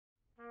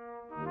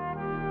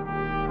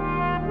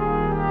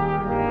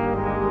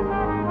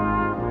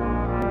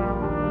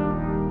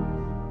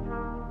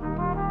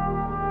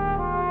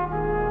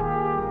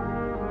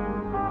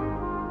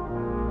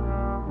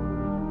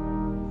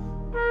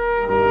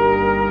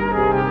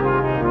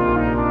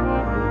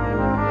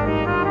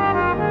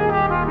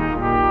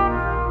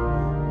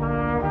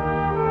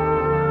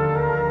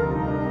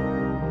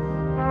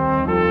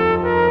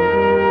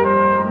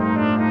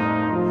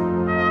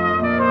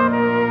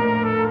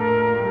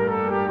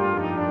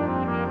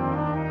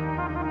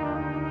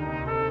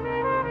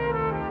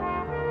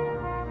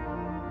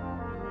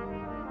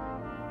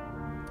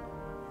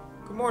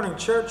Good morning,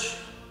 church.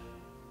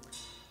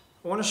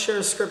 I want to share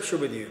a scripture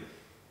with you.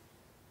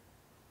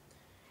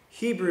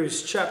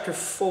 Hebrews chapter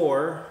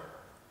 4,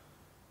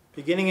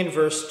 beginning in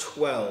verse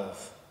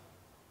 12.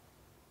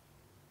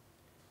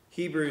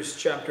 Hebrews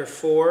chapter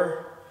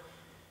 4,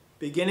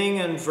 beginning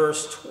in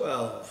verse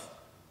 12.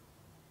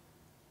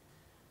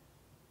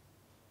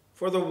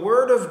 For the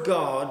word of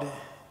God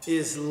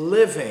is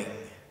living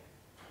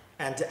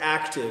and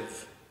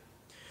active,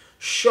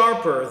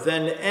 sharper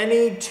than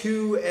any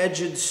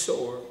two-edged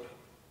sword,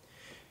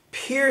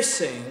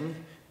 piercing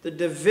the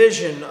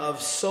division of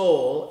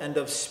soul and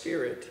of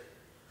spirit,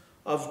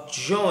 of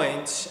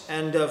joints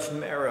and of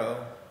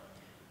marrow,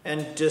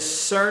 and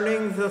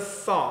discerning the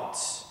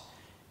thoughts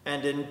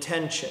and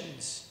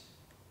intentions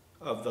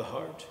of the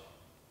heart.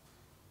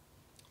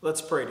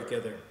 Let's pray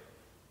together.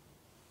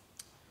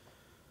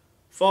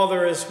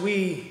 Father, as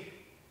we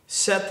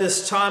set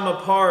this time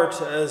apart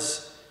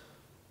as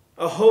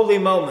a holy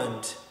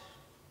moment,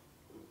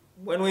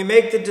 when we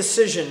make the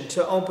decision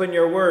to open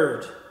your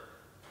word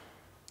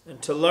and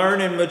to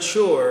learn and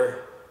mature,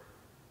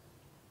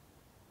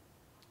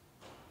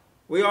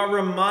 we are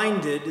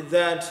reminded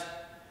that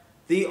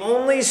the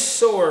only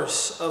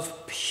source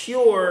of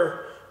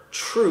pure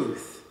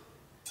truth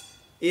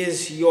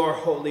is your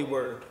holy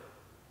word.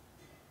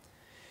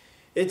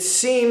 It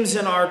seems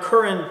in our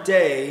current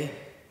day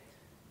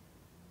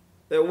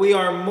that we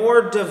are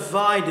more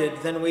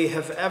divided than we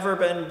have ever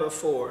been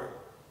before.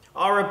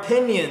 Our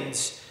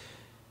opinions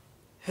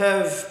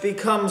have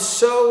become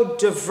so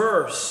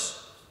diverse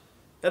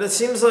that it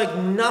seems like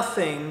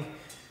nothing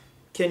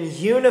can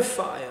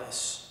unify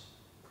us.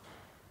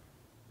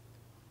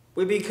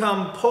 We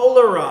become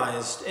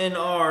polarized in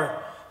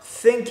our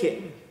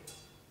thinking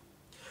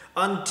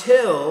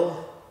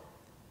until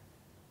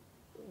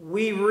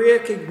we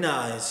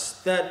recognize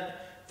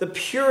that the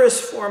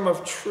purest form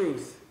of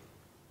truth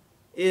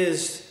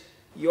is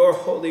your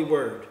holy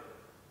word.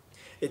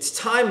 It's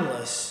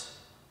timeless.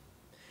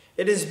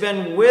 It has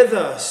been with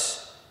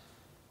us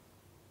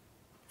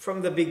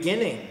from the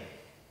beginning.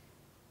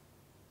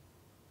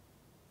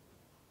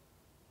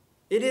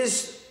 It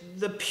is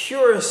the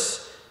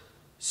purest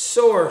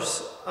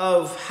source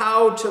of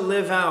how to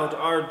live out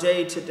our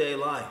day-to-day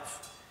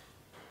life.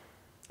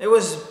 It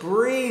was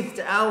breathed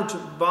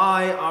out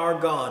by our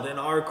God and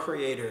our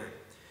Creator.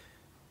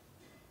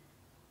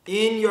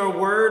 In your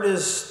word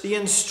is the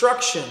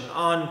instruction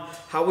on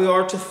how we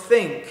are to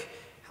think,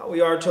 how we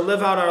are to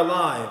live out our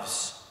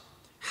lives,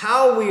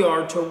 how we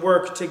are to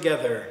work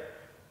together,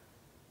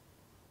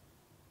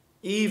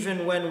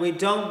 even when we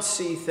don't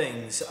see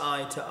things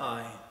eye to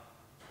eye.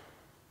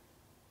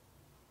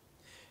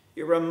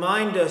 You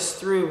remind us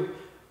through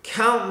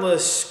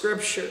countless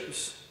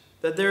scriptures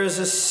that there is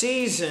a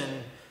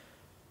season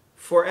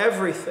for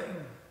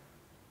everything.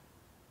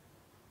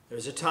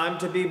 There's a time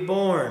to be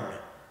born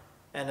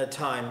and a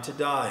time to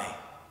die.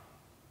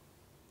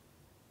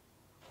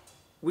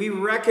 We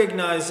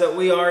recognize that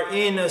we are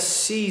in a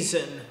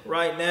season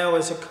right now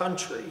as a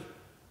country,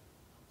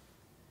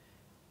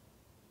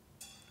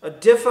 a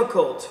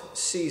difficult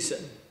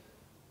season.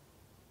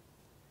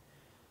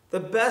 The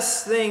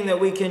best thing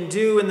that we can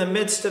do in the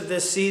midst of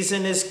this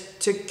season is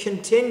to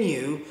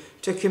continue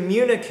to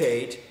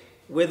communicate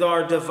with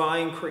our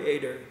divine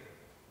Creator.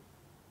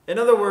 In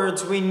other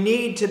words, we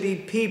need to be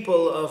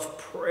people of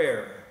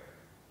prayer,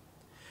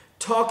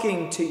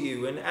 talking to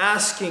you and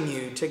asking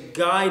you to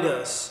guide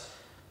us,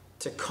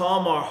 to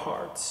calm our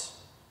hearts,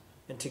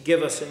 and to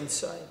give us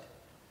insight.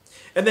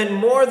 And then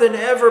more than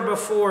ever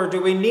before,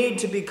 do we need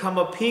to become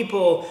a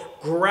people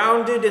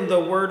grounded in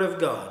the Word of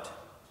God,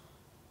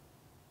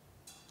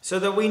 so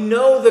that we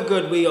know the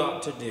good we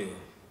ought to do.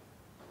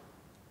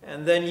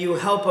 And then you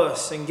help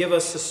us and give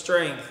us the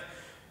strength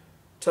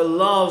to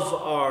love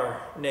our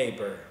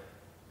neighbor,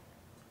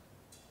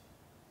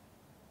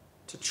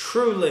 to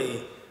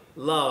truly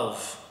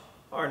love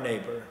our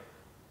neighbor.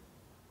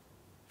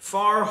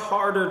 Far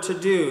harder to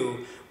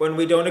do when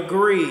we don't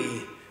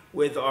agree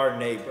with our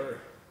neighbor.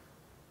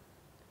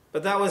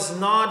 But that was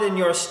not in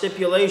your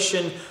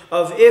stipulation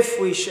of if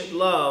we should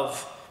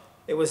love,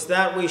 it was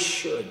that we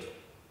should.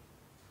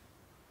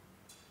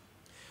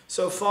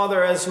 So,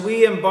 Father, as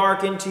we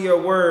embark into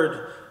your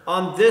word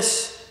on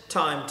this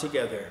time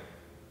together,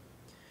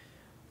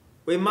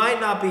 we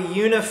might not be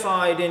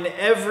unified in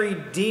every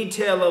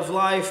detail of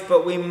life,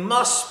 but we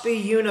must be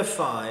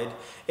unified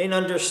in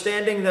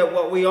understanding that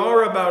what we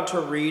are about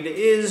to read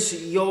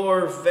is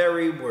your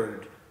very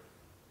word.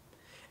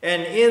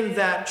 And in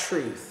that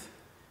truth,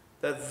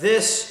 that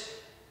this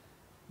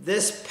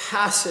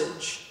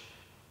passage,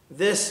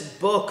 this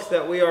book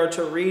that we are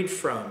to read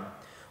from,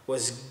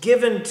 was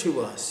given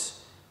to us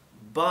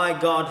by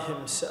God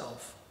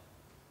himself.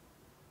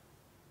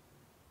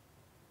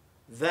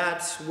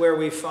 That's where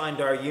we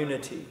find our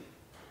unity.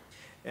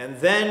 And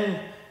then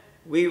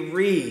we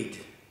read,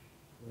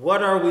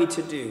 what are we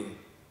to do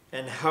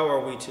and how are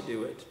we to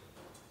do it?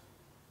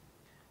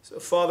 So,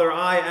 Father,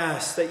 I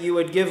ask that you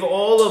would give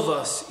all of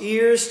us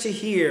ears to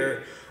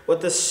hear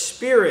what the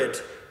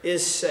Spirit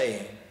is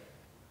saying.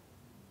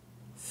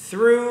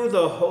 through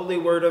the holy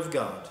word of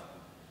God.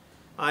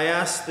 I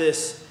ask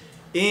this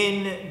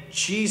in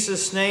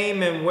Jesus'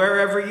 name, and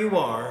wherever you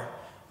are,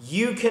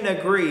 you can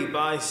agree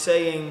by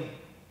saying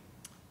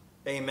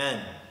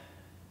amen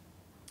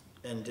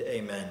and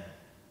amen.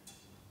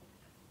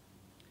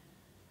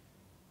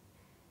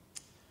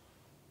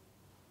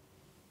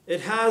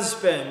 It has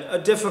been a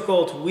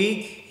difficult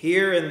week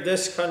here in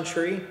this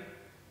country,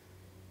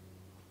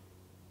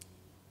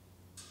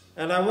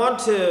 and I want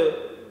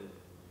to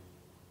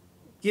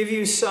give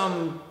you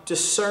some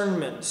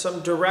discernment,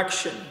 some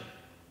direction.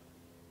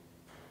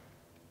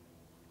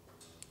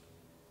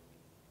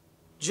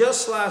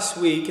 Just last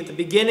week, at the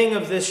beginning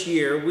of this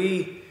year,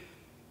 we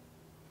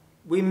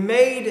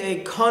made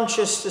a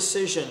conscious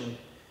decision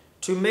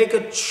to make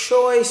a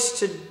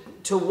choice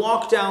to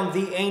walk down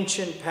the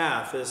ancient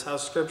path, is how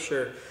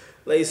Scripture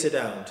lays it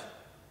out.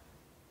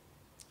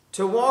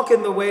 To walk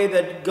in the way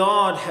that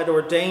God had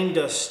ordained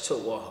us to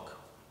walk,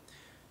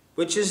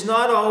 which is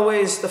not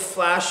always the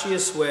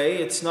flashiest way.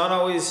 It's not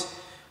always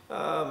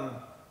a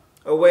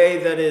way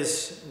that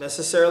is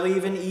necessarily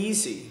even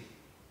easy.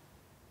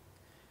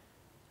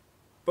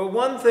 But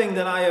one thing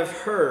that I have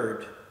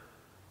heard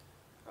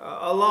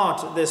a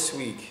lot this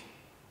week,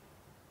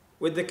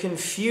 with the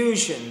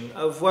confusion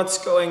of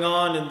what's going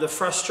on and the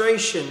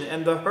frustration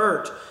and the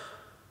hurt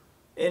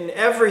in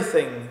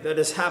everything that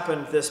has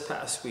happened this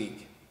past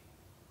week,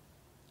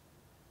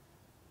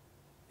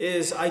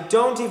 is I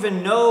don't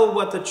even know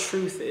what the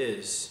truth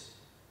is.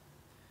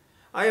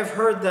 I have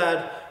heard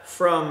that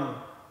from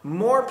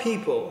more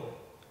people.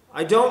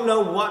 I don't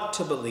know what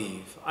to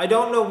believe. I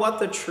don't know what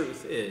the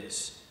truth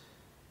is.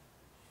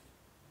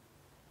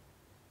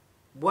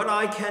 What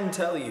I can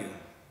tell you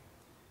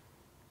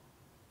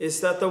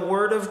is that the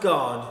Word of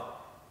God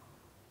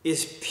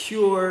is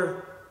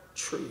pure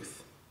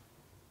truth.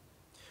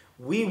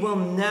 We will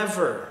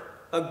never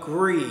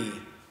agree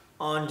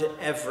on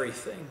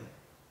everything.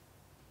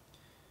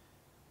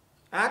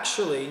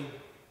 Actually,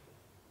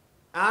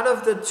 out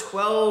of the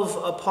 12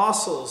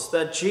 apostles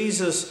that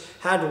Jesus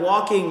had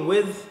walking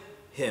with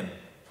him,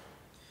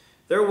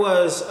 there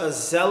was a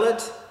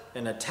zealot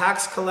and a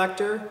tax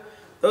collector.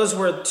 Those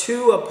were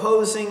two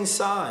opposing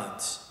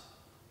sides.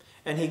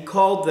 And he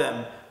called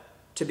them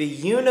to be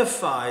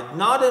unified,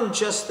 not in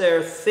just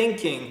their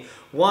thinking,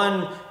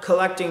 one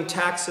collecting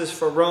taxes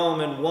for Rome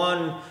and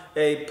one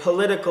a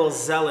political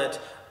zealot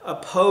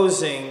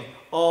opposing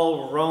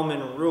all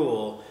Roman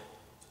rule,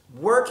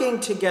 working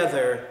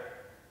together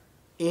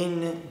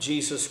in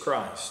Jesus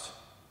Christ.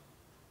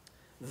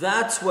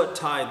 That's what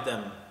tied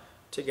them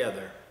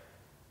together.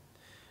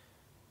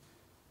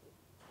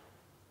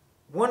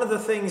 One of the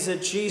things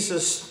that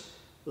Jesus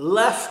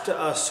left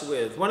us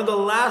with, one of the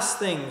last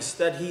things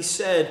that he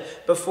said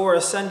before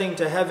ascending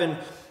to heaven,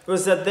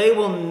 was that they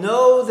will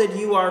know that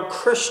you are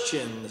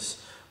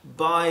Christians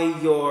by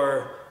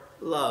your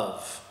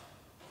love.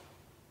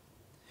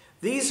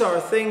 These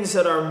are things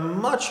that are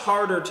much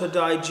harder to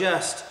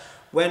digest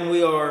when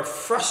we are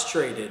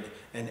frustrated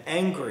and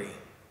angry.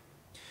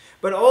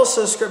 But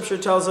also Scripture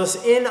tells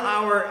us, in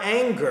our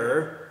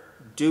anger,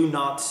 do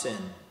not sin.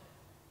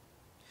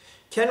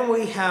 Can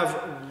we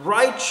have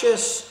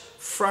righteous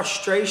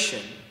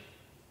frustration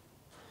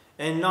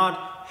and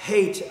not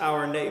hate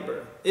our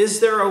neighbor? Is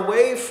there a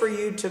way for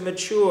you to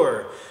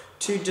mature,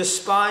 to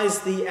despise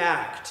the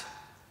act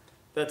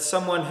that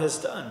someone has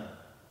done,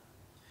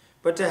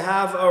 but to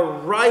have a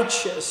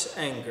righteous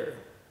anger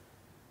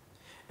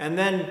and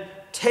then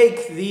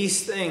take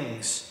these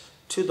things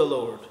to the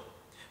Lord,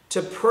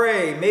 to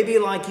pray maybe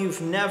like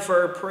you've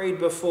never prayed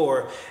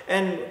before?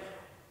 And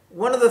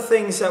one of the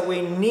things that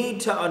we need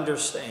to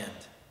understand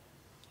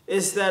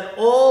is that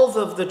all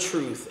of the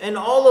truth and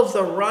all of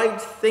the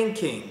right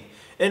thinking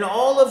and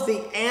all of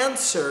the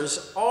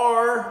answers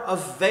are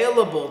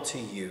available to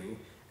you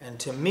and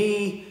to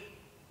me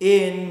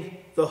in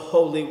the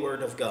holy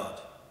Word of God.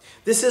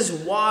 This is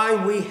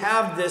why we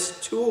have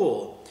this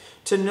tool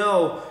to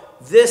know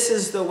this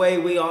is the way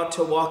we ought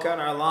to walk out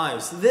our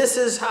lives. This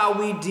is how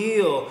we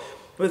deal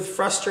with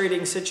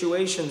frustrating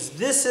situations.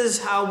 This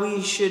is how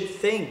we should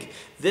think.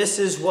 This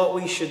is what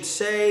we should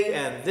say,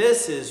 and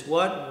this is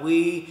what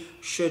we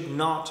should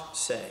not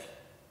say.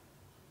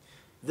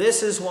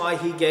 This is why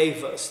he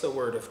gave us the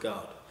Word of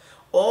God.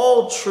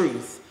 All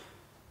truth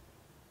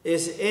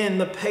is in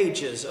the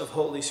pages of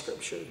Holy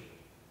Scripture.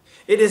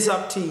 It is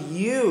up to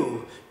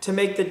you to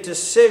make the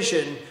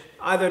decision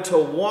either to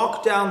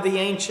walk down the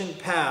ancient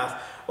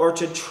path or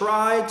to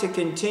try to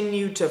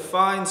continue to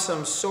find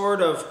some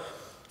sort of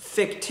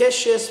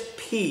fictitious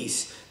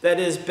peace that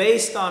is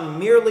based on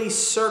merely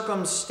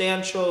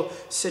circumstantial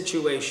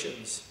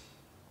situations.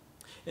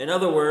 In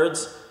other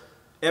words,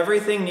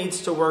 everything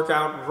needs to work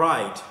out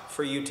right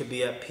for you to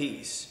be at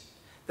peace.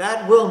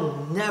 That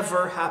will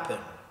never happen.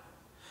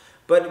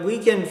 But we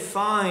can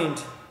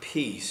find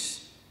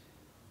peace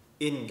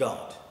in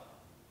God.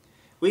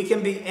 We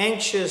can be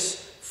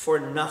anxious for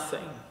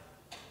nothing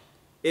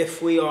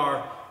if we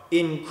are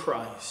in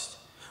Christ.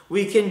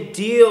 We can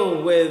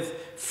deal with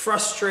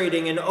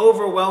frustrating and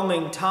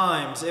overwhelming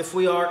times if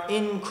we are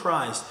in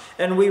Christ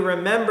and we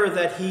remember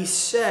that he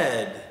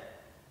said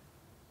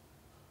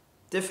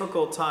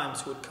difficult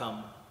times would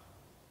come.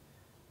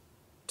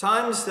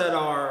 Times that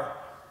are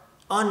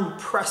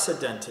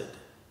unprecedented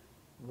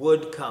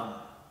would come.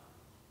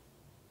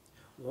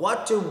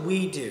 What do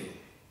we do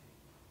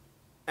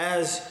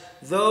as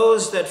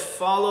those that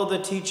follow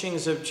the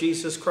teachings of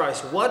Jesus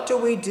Christ? What do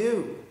we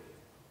do?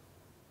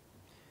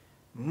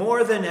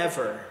 More than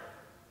ever,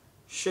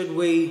 should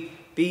we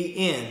be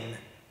in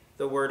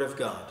the Word of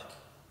God?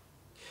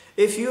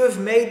 If you have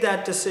made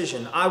that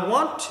decision, I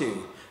want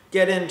to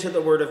get into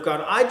the Word of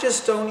God, I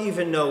just don't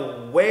even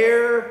know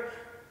where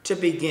to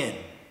begin.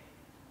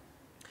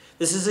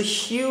 This is a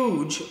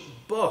huge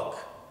book.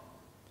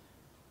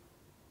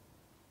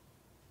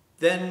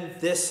 Then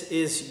this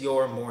is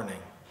your morning.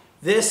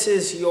 This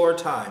is your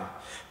time.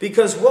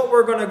 Because what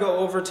we're going to go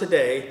over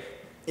today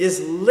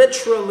is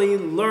literally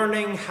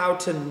learning how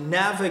to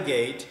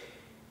navigate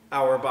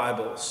our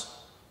Bibles.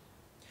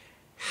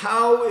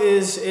 How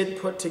is it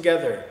put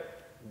together?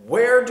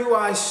 Where do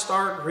I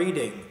start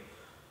reading?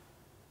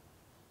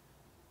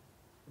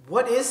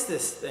 What is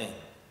this thing?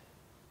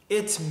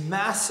 It's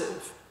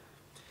massive.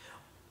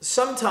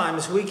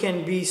 Sometimes we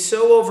can be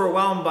so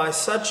overwhelmed by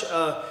such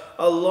a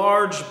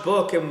large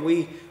book, and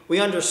we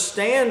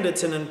understand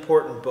it's an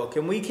important book,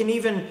 and we can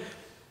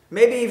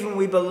maybe even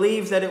we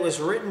believe that it was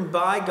written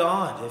by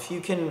God, if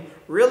you can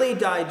really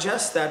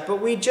digest that,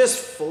 but we just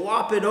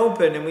flop it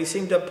open and we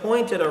seem to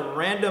point at a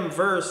random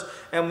verse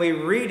and we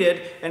read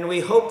it and we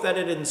hope that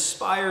it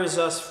inspires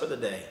us for the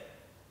day.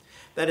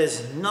 That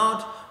is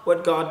not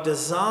what God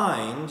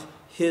designed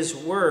his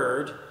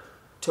word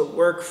to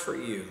work for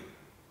you.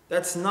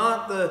 That's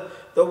not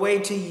the way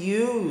to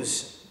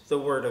use the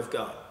word of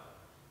God.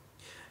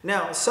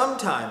 Now,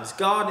 sometimes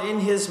God, in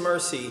his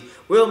mercy,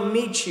 will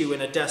meet you in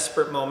a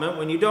desperate moment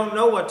when you don't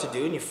know what to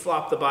do, and you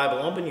flop the Bible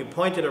open, you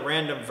point at a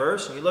random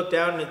verse, and you look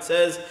down and it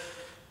says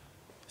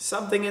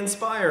something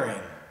inspiring.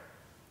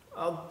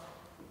 Well,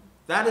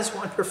 that is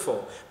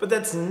wonderful, but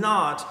that's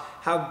not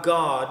how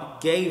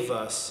God gave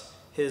us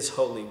his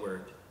holy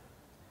word.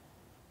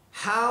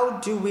 How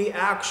do we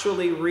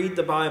actually read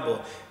the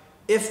Bible?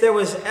 If there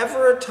was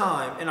ever a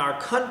time in our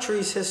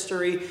country's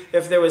history,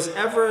 if there was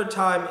ever a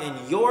time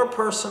in your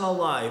personal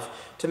life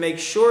to make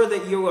sure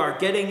that you are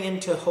getting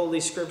into Holy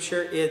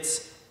Scripture,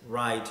 it's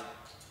right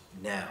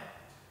now.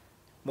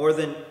 More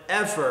than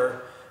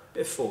ever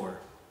before.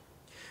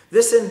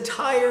 This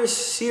entire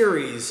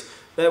series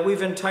that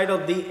we've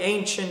entitled The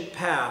Ancient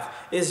Path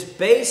is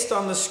based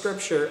on the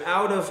scripture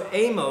out of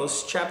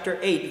Amos chapter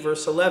 8,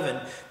 verse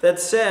 11, that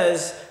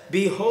says,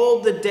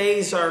 "Behold, the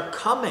days are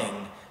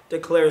coming,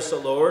 declares the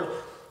Lord,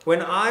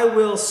 when I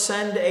will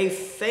send a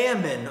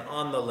famine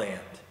on the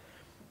land,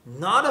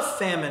 not a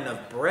famine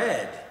of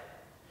bread,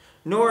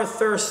 nor a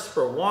thirst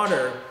for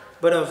water,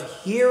 but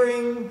of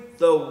hearing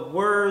the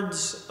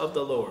words of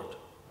the Lord."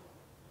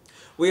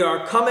 We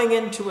are coming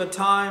into a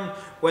time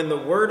when the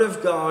word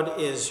of God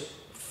is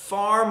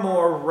far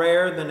more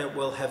rare than it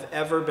will have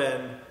ever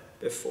been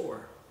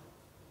before,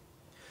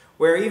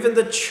 where even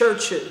the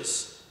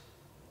churches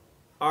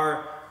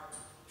are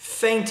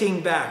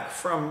fainting back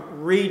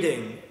from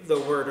reading the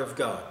Word of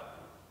God.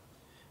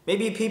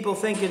 Maybe people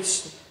think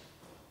it's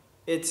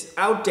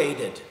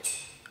outdated,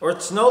 or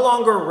it's no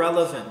longer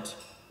relevant,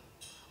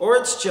 or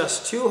it's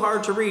just too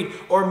hard to read,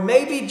 or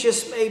maybe,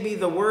 just maybe,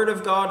 the Word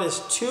of God is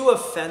too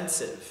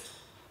offensive.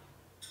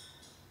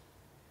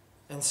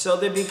 And so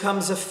there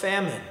becomes a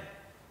famine.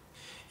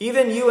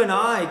 Even you and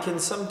I can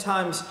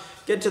sometimes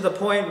get to the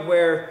point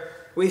where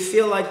we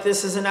feel like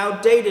this is an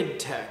outdated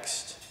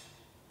text.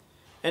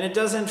 And it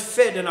doesn't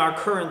fit in our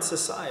current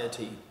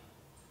society.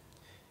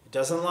 It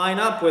doesn't line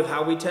up with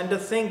how we tend to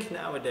think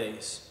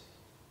nowadays.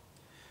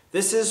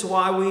 This is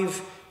why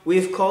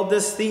we've called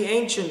this the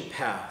ancient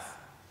path.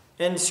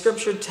 And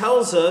Scripture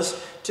tells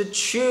us to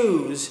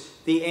choose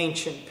the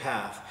ancient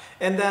path.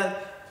 And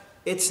that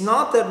it's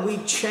not that we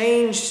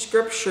change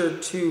Scripture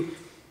to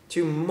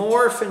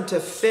morph and to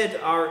fit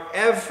our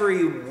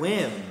every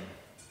whim,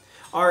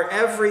 our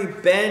every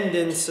bend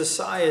in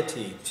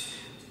society.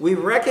 We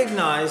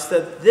recognize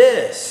that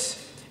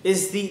this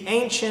is the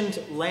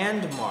ancient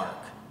landmark.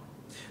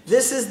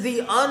 This is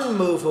the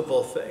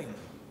unmovable thing.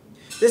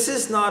 This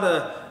is not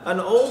an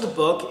old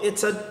book,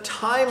 it's a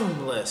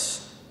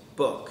timeless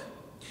book.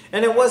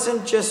 And it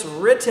wasn't just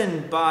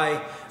written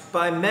by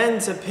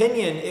men's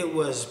opinion, it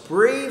was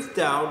breathed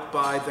out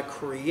by the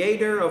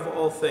Creator of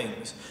all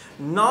things.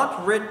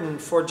 Not written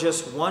for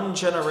just one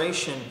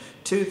generation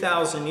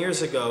 2,000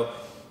 years ago,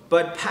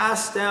 but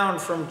passed down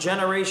from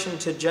generation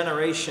to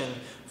generation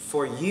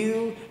for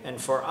you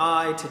and for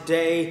I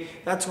today.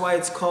 That's why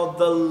it's called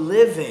the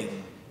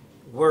living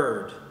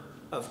Word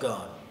of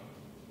God.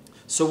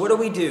 So what do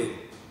we do?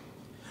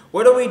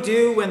 What do we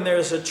do when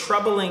there's a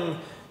troubling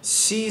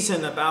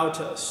season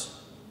about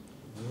us?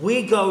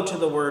 We go to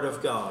the Word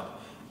of God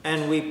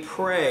and we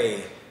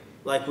pray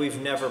like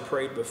we've never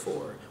prayed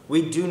before.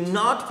 We do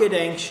not get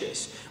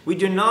anxious. We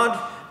do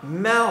not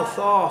mouth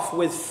off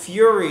with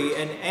fury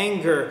and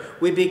anger.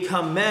 We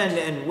become men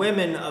and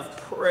women of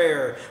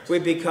prayer. We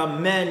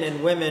become men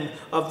and women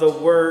of the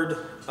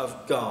Word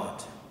of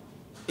God.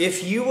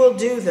 If you will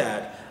do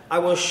that, I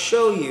will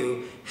show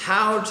you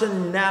how to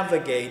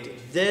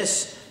navigate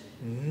this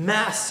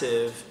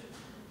massive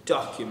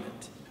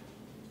document.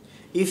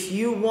 If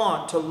you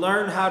want to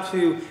learn how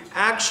to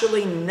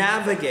actually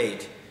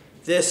navigate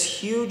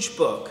this huge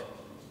book,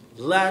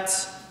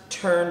 let's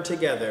turn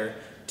together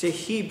to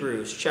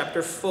Hebrews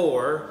chapter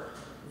 4,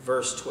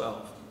 verse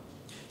 12.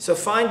 So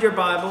find your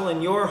Bible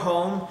in your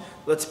home,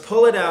 let's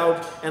pull it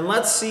out, and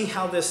let's see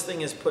how this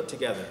thing is put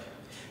together.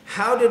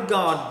 How did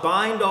God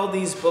bind all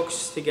these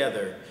books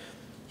together?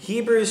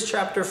 Hebrews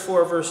chapter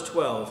 4, verse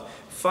 12.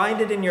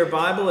 Find it in your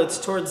Bible. It's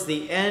towards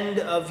the end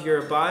of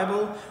your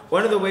Bible.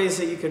 One of the ways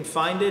that you can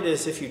find it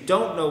is, if you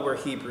don't know where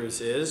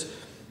Hebrews is,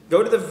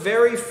 go to the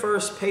very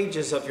first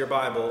pages of your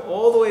Bible,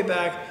 all the way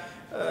back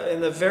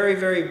in the very,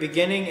 very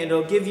beginning, and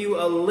it'll give you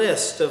a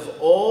list of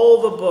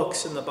all the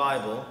books in the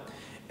Bible.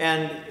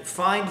 And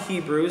find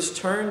Hebrews,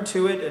 turn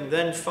to it, and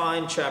then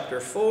find chapter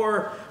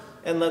 4,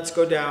 and let's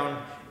go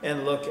down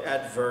and look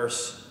at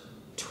verse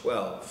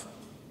 12.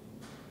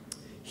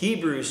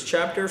 Hebrews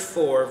chapter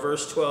 4,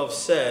 verse 12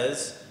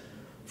 says,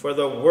 "For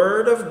the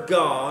word of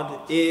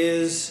God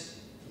is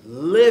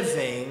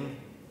living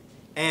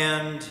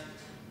and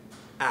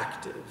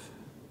active."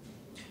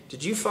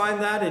 Did you find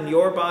that in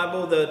your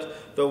Bible,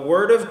 that the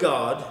word of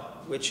God,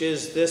 which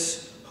is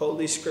this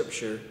Holy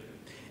Scripture,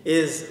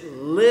 is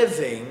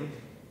living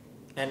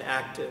and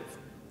active?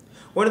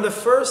 One of the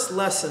first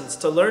lessons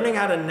to learning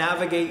how to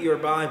navigate your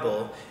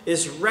Bible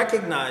is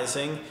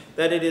recognizing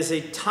that it is a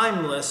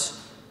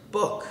timeless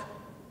book.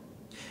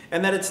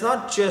 And that it's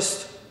not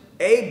just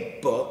a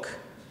book,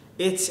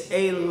 it's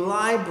a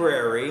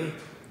library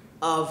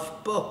of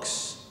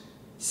books.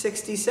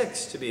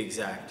 66 to be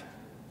exact.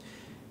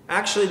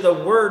 Actually, the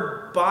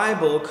word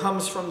Bible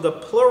comes from the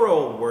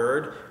plural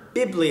word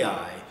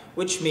bibliai,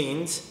 which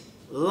means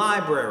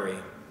library.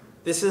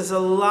 This is a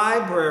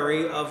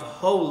library of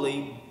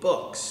holy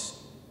books.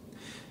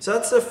 So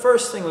that's the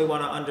first thing we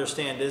want to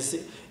understand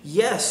is,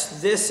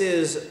 yes, this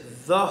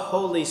is the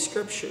Holy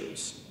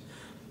Scriptures.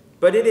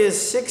 But it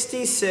is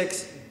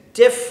 66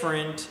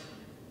 different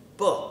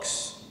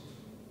books.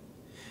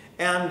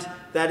 And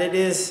that it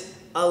is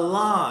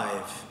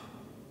alive.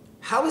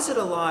 How is it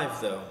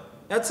alive, though?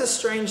 That's a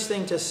strange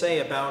thing to say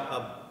about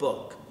a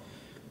book.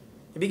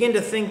 You begin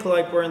to think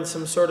like we're in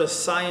some sort of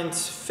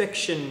science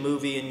fiction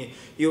movie, and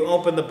you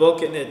open the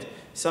book and it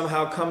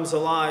somehow comes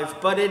alive.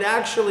 But it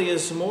actually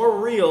is more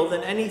real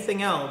than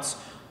anything else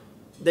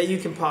that you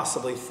can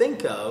possibly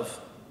think of.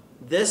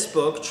 This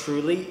book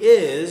truly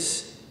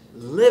is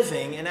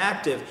living and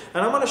active.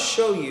 And I want to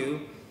show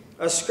you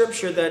a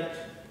scripture that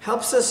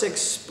helps us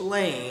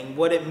explain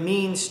what it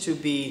means to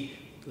be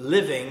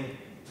living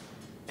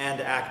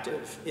and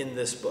active in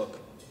this book.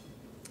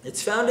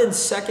 It's found in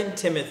 2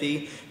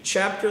 Timothy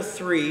chapter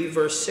 3,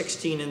 verse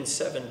 16 and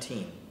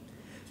 17.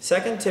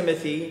 2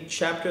 Timothy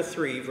chapter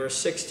 3, verse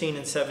 16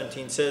 and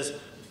 17 says,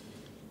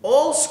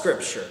 "All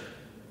Scripture,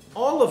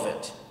 all of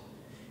it,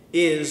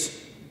 is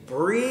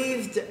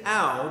breathed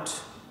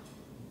out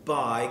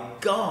by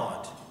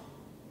God,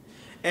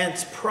 and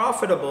it's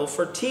profitable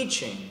for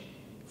teaching,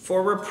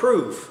 for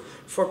reproof,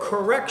 for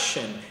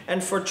correction,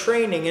 and for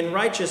training in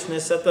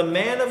righteousness, that the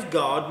man of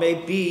God may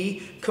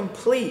be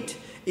complete,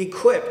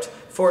 equipped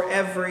for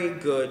every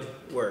good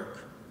work."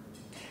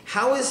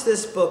 How is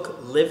this book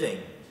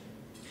living?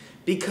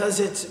 Because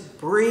it's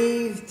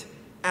breathed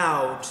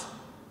out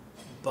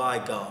by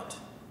God.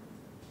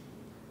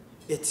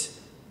 It's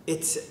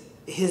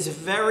His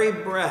very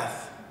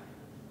breath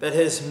that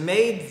has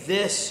made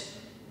this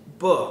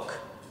book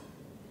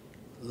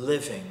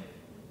living.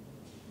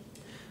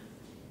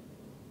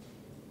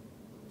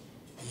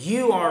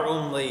 You are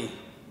only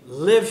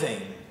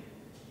living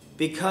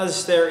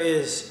because there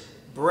is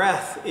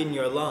breath in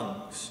your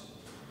lungs.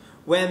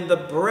 When the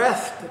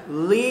breath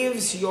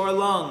leaves your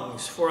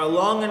lungs for a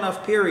long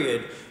enough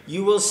period,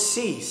 you will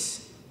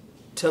cease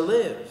to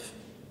live.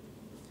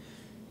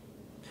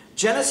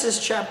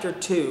 Genesis chapter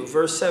 2,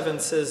 verse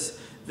 7 says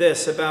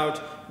this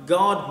about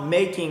God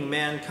making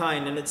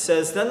mankind, and it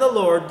says, "Then the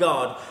Lord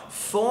God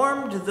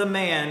formed the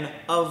man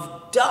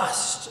of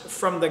dust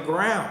from the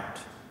ground."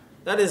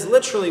 That is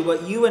literally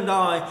what you and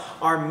I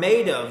are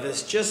made of.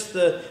 It's just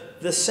the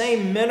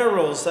same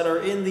minerals that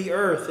are in the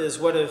earth is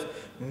what have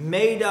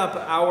made up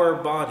our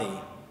body.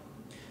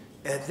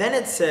 And then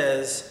it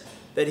says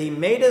that He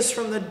made us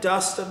from the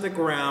dust of the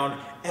ground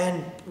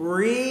and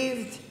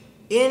breathed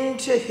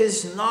into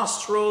His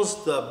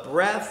nostrils the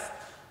breath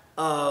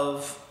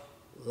of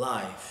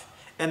life.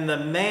 And the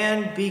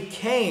man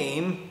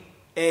became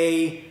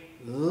a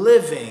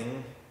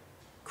living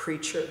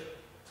creature.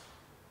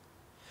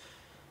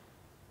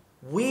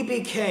 We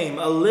became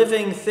a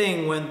living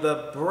thing when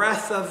the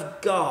breath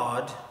of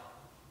God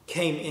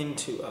came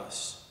into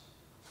us.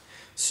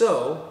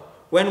 So,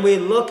 when we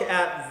look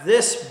at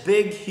this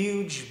big,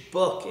 huge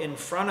book in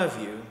front of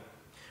you,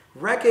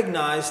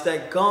 recognize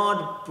that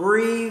God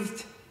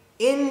breathed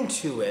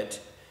into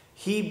it.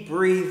 He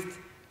breathed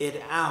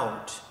it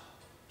out.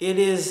 It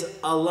is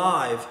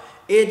alive.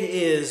 It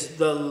is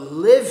the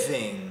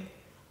living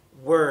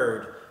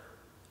Word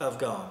of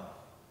God.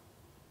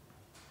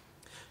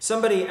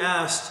 Somebody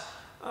asked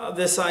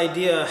this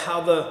idea,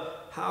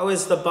 how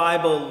is the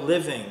Bible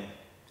living?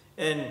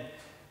 And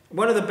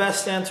one of the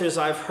best answers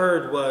I've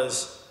heard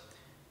was,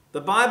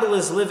 the Bible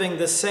is living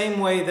the same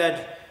way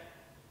that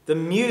the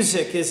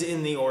music is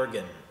in the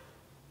organ.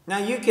 Now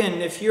you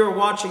can, if you're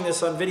watching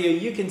this on video,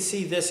 you can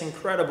see this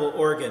incredible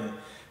organ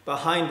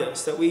behind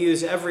us that we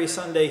use every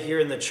Sunday here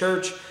in the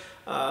church.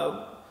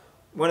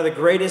 One of the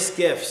greatest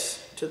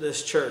gifts to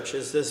this church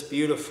is this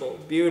beautiful,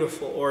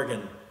 beautiful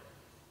organ.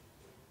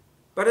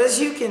 But as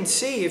you can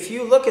see, if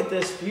you look at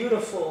this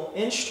beautiful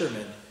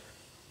instrument,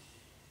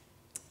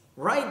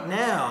 right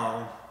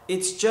now,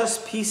 it's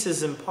just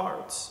pieces and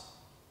parts.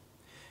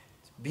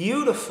 It's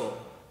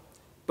beautiful,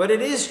 but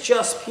it is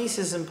just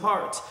pieces and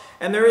parts.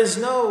 And there is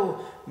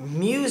no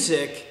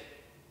music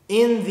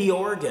in the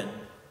organ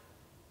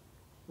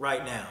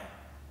right now.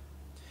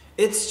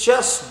 It's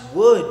just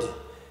wood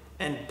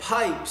and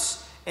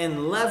pipes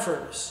and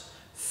levers.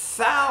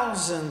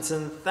 Thousands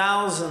and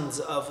thousands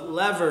of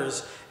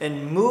levers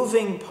and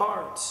moving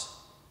parts.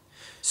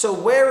 So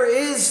where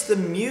is the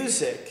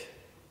music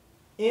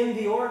in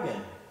the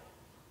organ?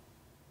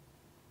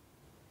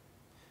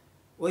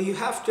 Well, you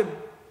have to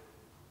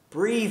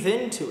breathe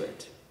into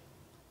it.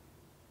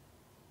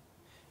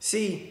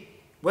 See,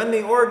 when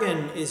the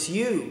organ is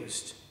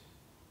used,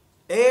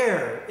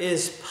 air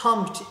is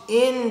pumped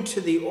into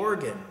the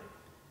organ.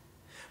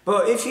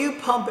 But if you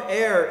pump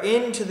air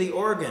into the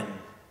organ,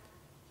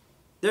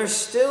 there's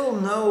still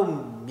no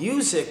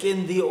music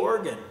in the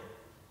organ.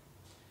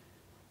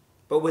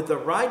 But with the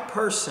right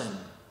person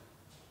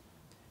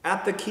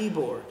at the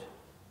keyboard,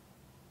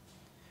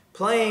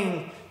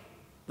 playing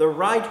the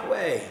right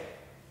way,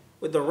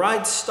 with the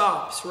right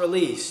stops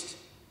released,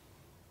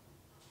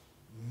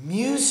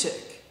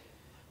 music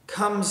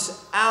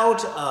comes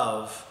out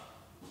of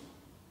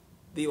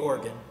the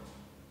organ.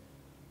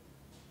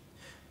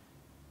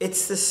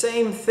 It's the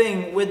same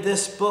thing with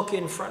this book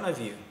in front of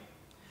you.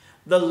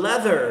 The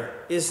leather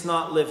is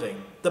not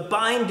living. The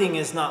binding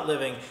is not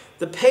living.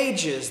 The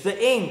pages, the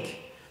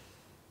ink.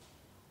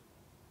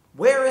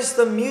 Where is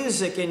the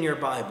music in your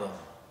Bible?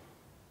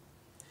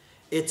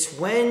 It's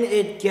when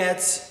it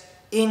gets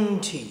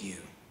into you.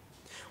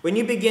 When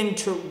you begin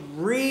to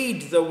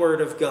read the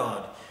Word of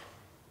God,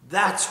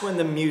 that's when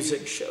the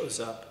music shows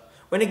up.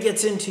 When it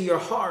gets into your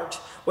heart,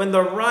 when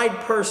the right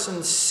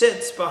person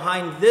sits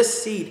behind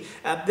this seat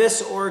at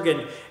this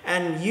organ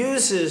and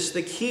uses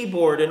the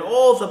keyboard and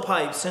all the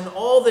pipes and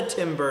all the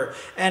timbre,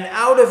 and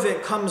out of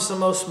it comes the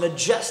most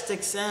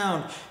majestic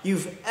sound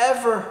you've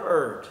ever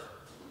heard.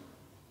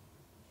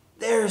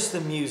 There's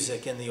the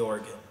music in the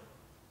organ.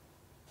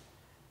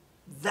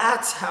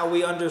 That's how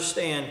we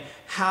understand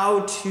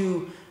how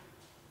to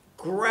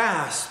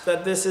grasp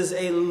that this is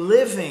a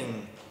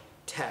living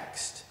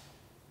text.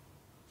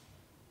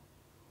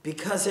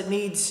 Because it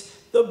needs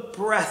the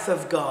breath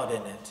of God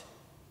in it.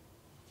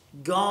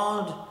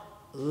 God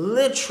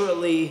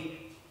literally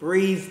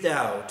breathed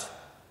out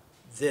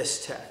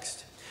this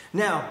text.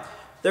 Now,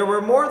 there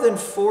were more than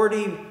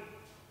 40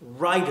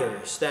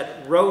 writers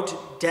that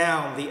wrote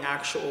down the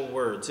actual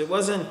words. It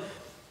wasn't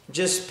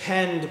just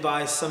penned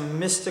by some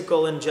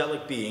mystical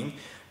angelic being.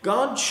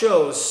 God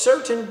chose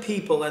certain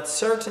people at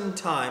certain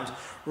times,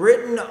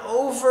 written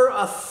over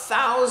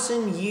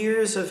 1,000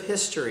 years of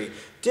history.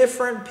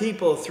 Different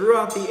people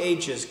throughout the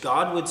ages,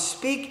 God would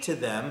speak to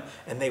them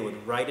and they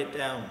would write it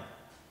down.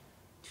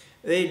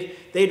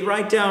 They'd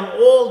write down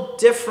all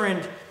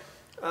different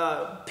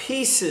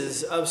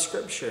pieces of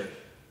Scripture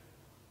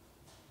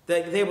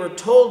that they were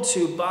told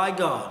to by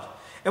God.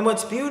 And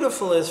what's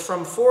beautiful is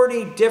from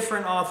 40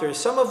 different authors,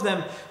 some of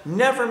them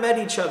never met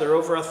each other,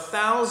 over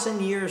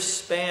 1,000-year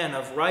span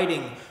of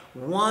writing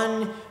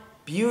one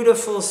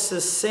beautiful,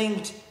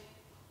 succinct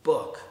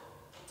book.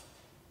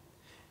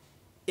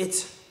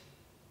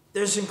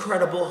 There's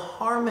incredible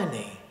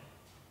harmony,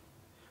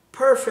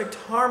 perfect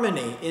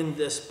harmony in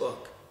this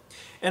book.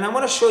 And I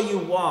want to show you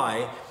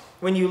why.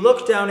 When you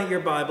look down at your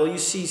Bible, you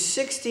see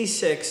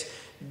 66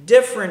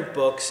 different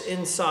books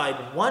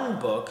inside one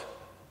book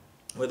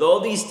with all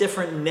these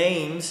different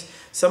names.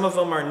 Some of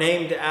them are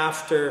named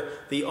after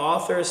the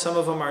author. Some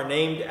of them are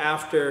named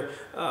after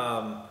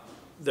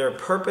their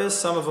purpose.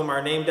 Some of them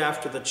are named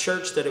after the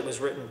church that it was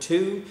written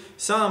to.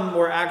 Some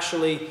were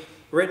actually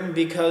written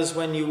because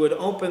when you would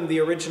open the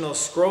original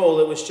scroll,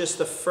 it was just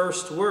the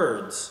first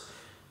words.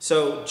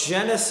 So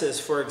Genesis,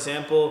 for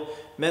example,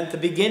 meant the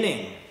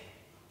beginning.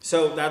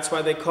 So that's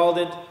why they called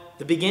it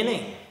the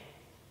beginning.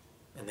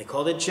 And they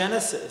called it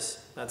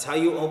Genesis. That's how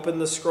you open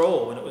the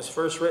scroll when it was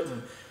first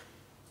written.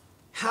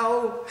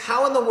 How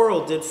in the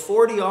world did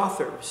 40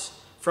 authors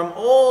from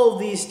all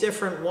these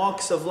different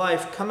walks of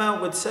life come out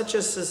with such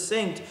a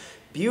succinct,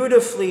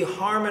 beautifully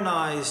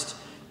harmonized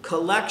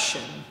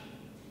collection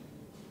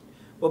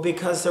Well,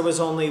 because there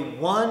was only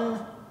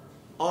one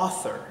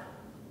author,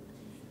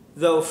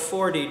 though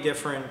 40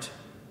 different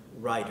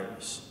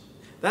writers.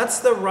 That's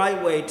the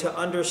right way to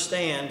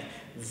understand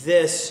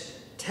this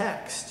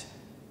text.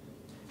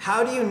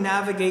 How do you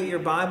navigate your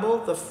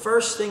Bible? The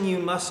first thing you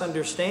must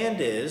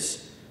understand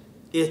is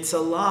it's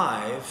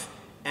alive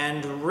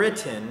and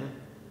written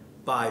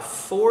by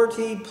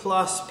 40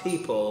 plus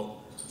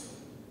people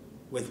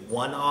with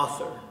one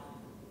author.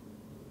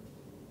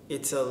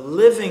 It's a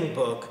living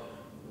book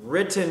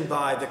written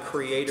by the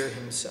Creator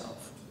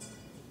himself.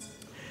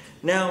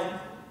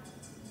 Now,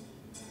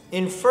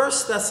 in 1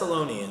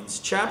 Thessalonians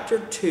chapter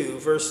 2,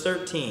 verse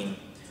 13,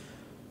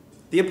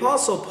 the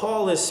Apostle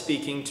Paul is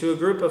speaking to a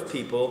group of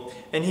people,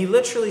 and he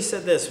literally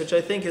said this, which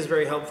I think is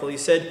very helpful. He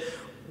said,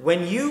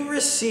 "When you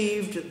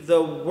received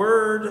the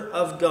word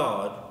of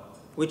God,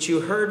 which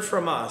you heard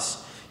from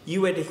us,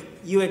 you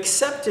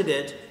accepted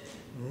it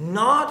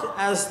not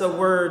as the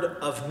word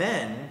of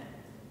men,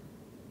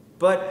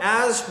 but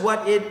as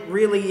what it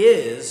really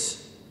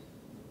is,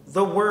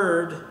 the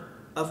word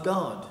of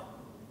God."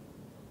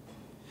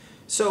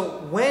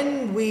 So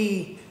when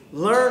we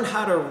learn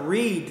how to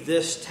read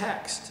this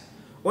text,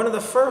 one of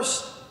the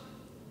first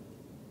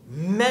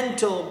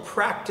mental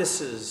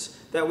practices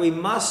that we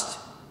must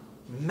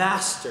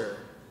master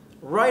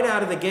right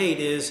out of the gate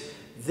is,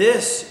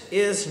 this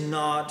is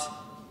not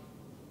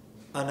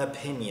an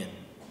opinion.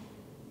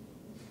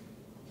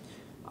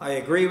 I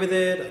agree with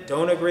it, I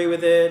don't agree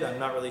with it, I'm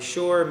not really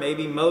sure.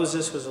 Maybe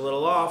Moses was a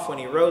little off when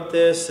he wrote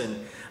this,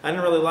 and I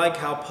didn't really like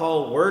how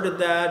Paul worded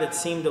that. It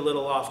seemed a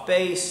little off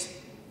base.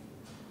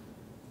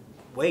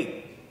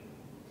 Wait.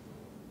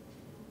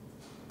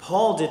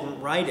 Paul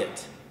didn't write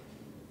it.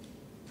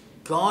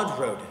 God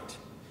wrote it.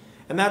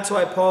 And that's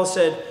why Paul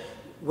said,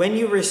 when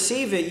you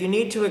receive it, you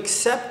need to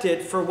accept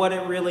it for what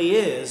it really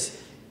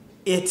is.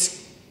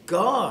 It's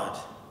God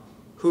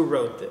who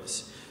wrote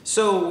this.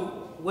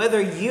 So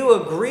whether you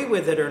agree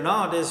with it or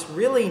not is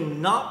really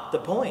not the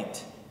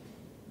point.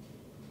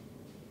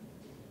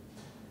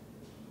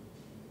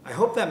 I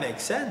hope that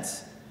makes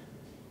sense.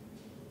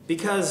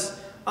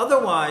 Because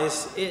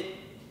otherwise it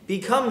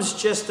becomes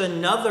just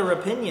another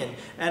opinion.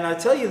 And I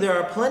tell you, there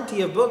are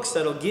plenty of books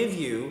that'll give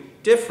you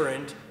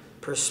different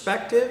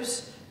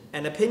perspectives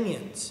and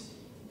opinions.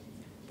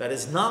 That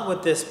is not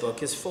what this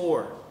book is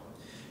for.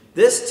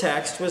 This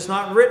text was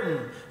not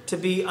written to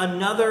be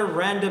another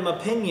random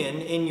opinion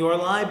in your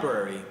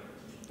library.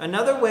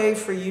 Another way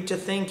for you to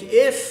think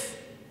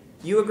if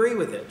you agree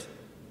with it.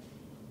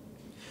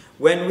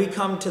 When we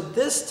come to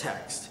this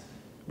text,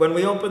 when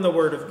we open the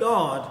Word of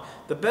God,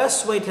 the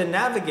best way to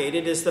navigate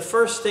it is the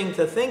first thing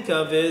to think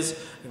of is,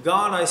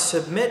 God, I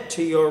submit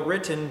to your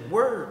written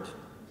word,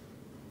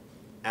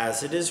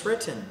 as it is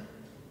written.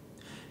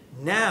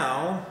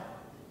 Now,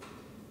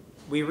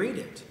 we read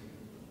it.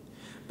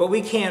 But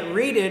we can't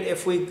read it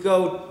if we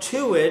go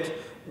to it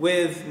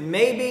with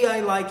maybe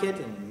I like it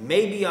and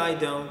maybe I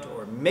don't,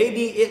 or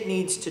maybe it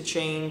needs to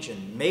change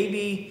and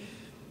maybe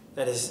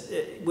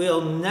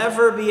we'll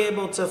never be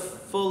able to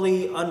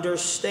fully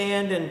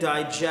understand and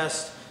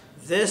digest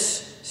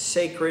this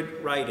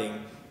sacred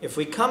writing if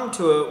we come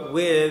to it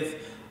with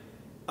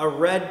a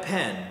red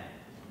pen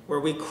where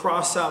we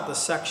cross out the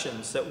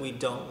sections that we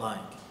don't like.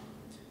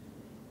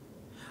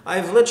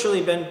 I've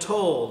literally been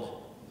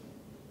told,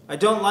 I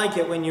don't like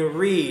it when you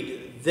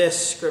read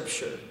this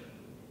scripture.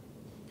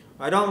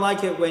 I don't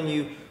like it when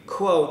you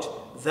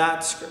quote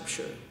that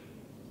scripture.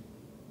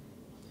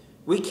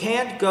 We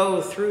can't go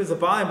through the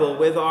Bible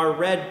with our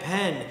red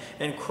pen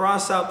and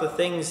cross out the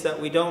things that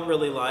we don't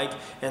really like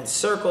and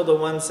circle the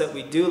ones that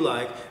we do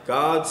like.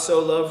 God so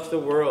loved the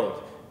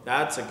world.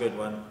 That's a good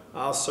one.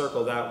 I'll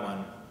circle that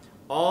one.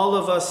 All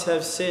of us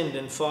have sinned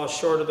and fall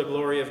short of the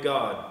glory of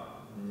God.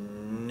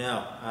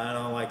 No, I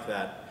don't like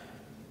that.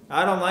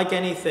 I don't like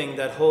anything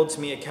that holds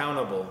me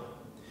accountable.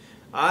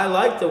 I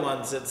like the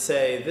ones that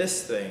say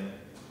this thing.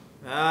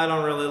 I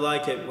don't really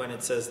like it when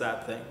it says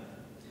that thing.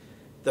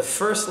 The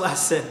first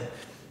lesson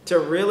to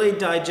really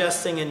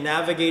digesting and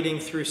navigating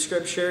through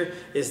Scripture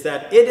is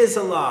that it is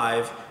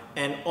alive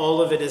and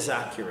all of it is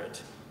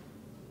accurate.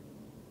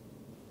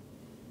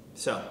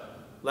 So,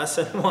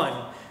 lesson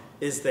 1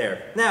 is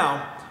there.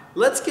 Now,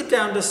 let's get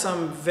down to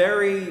some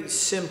very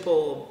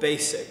simple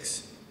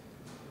basics.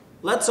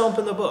 Let's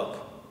open the book.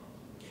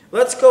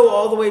 Let's go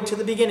all the way to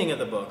the beginning of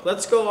the book.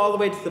 Let's go all the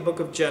way to the book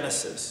of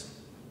Genesis.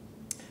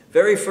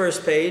 Very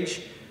first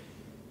page.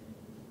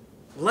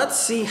 Let's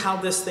see how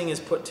this thing is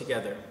put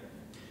together.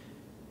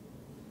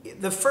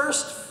 The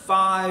first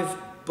 5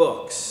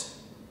 books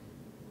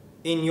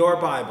in your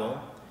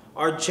Bible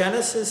are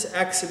Genesis,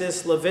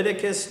 Exodus,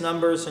 Leviticus,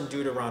 Numbers, and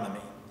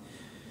Deuteronomy.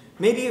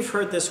 Maybe you've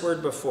heard this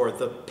word before,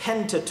 the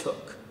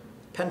Pentateuch.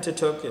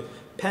 Pentateuch,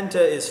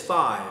 Penta is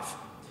 5.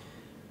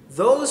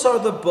 Those are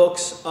the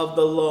books of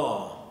the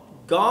law.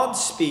 God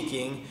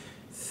speaking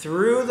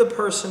through the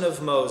person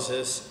of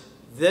Moses,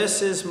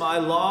 this is my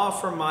law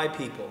for my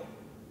people.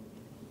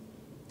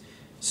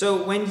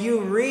 So when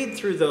you read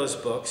through those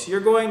books,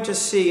 you're going to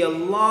see a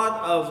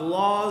lot of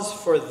laws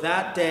for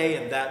that day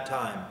and that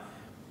time.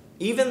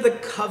 Even the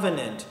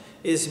covenant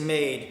is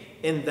made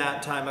in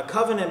that time, a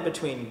covenant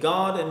between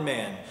God and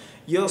man.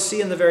 You'll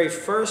see in the very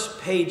first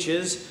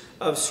pages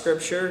of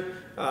Scripture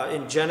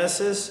in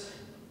Genesis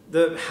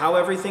how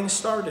everything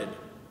started.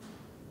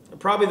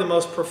 Probably the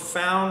most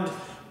profound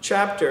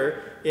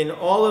chapter in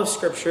all of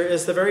Scripture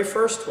is the very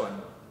first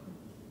one.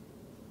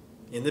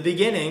 In the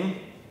beginning,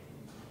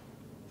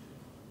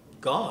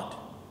 God.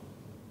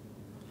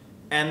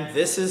 And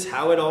this is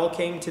how it all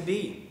came to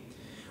be.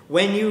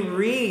 When you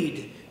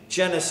read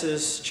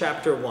Genesis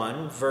chapter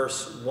 1,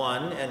 verse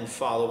 1 and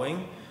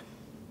following,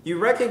 you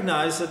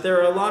recognize that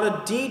there are a lot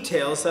of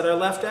details that are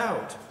left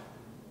out.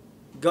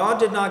 God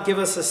did not give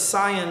us a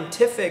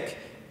scientific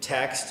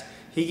text.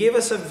 He gave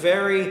us a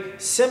very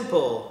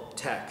simple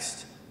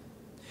text.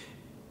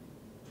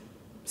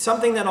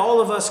 Something that all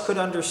of us could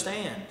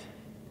understand.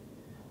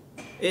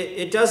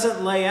 It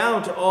doesn't lay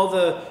out all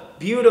the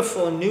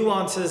beautiful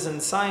nuances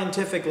and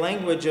scientific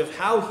language of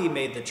how he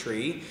made the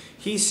tree.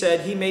 He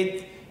said he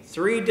made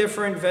 3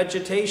 different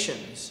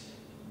vegetations.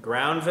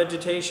 Ground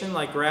vegetation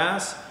like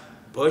grass,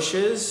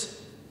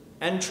 bushes,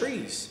 and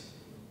trees.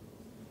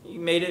 He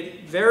made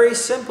it very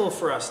simple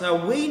for us.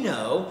 Now we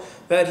know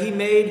that he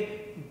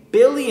made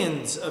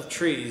billions of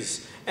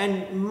trees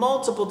and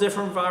multiple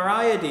different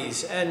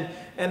varieties and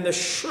the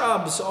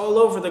shrubs all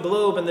over the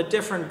globe and the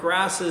different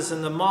grasses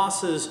and the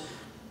mosses.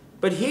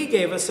 But he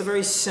gave us a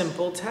very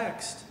simple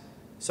text,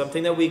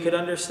 something that we could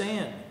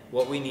understand,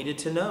 what we needed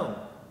to know.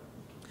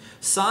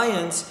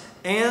 Science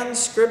and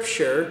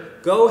Scripture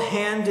go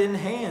hand in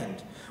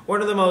hand.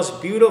 One of the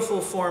most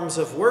beautiful forms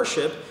of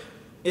worship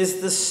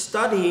is the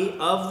study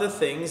of the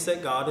things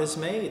that God has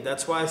made.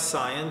 That's why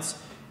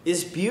science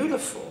is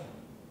beautiful.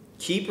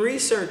 Keep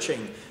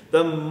researching.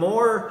 The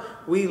more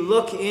we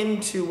look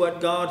into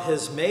what God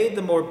has made,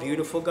 the more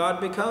beautiful God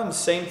becomes.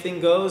 Same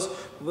thing goes,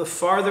 the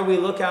farther we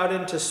look out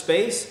into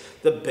space,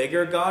 the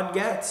bigger God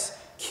gets.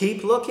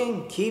 Keep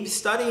looking, keep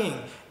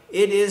studying.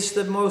 It is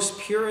the most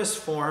purest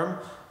form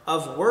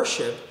of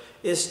worship,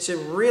 is to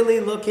really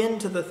look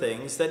into the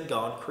things that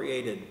God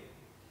created.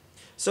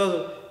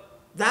 So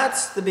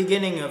that's the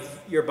beginning of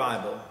your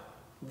Bible.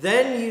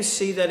 Then you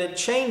see that it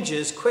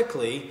changes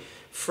quickly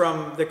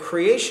from the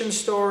creation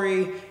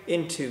story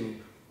into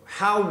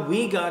how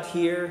we got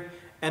here,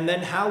 and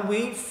then how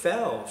we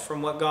fell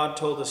from what God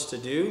told us to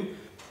do,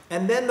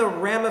 and then the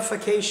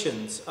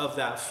ramifications of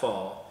that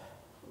fall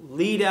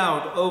lead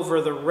out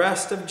over the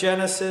rest of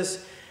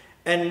Genesis.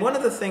 And one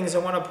of the things I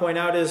want to point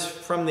out is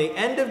from the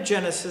end of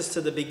Genesis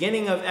to the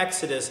beginning of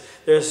Exodus,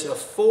 there's a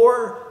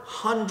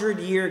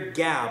 400-year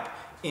gap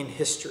in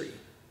history.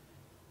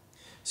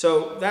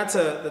 So that's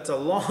a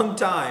long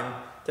time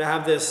to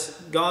have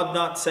this God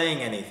not saying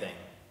anything.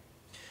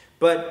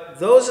 But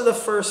those are the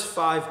first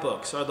 5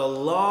 books, are the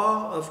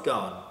law of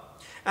God.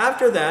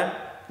 After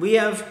that, we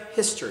have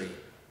history.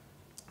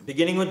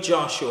 Beginning with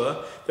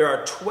Joshua, there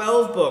are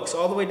 12 books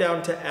all the way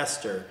down to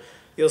Esther.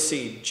 You'll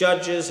see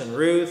Judges and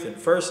Ruth and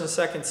 1st and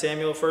 2nd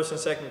Samuel, 1st and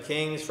 2nd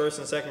Kings, 1st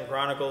and 2nd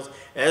Chronicles,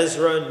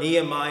 Ezra,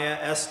 Nehemiah,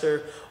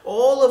 Esther.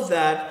 All of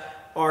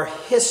that are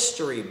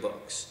history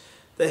books.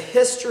 The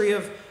history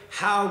of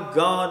how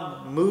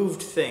God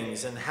moved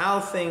things and how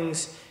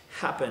things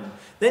happen.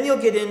 Then you'll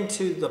get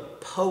into the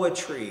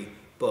poetry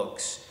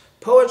books.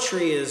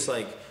 Poetry is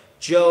like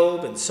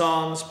Job and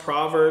Psalms,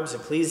 Proverbs,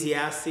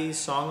 Ecclesiastes,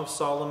 Song of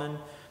Solomon.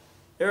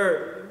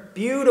 They're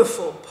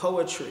beautiful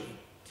poetry.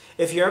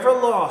 If you're ever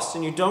lost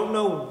and you don't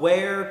know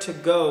where to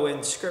go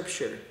in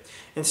Scripture,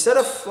 instead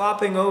of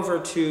flopping over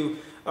to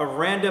a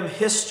random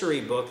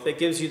history book that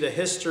gives you the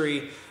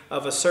history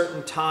of a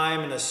certain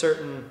time in a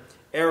certain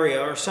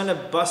area, or instead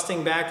of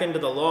busting back into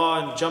the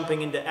law and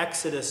jumping into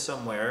Exodus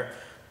somewhere,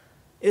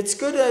 it's a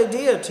good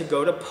idea to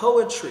go to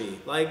poetry,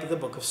 like the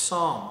book of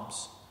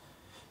Psalms.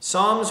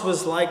 Psalms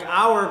was like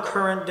our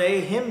current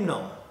day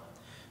hymnal.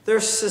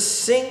 They're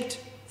succinct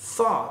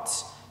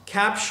thoughts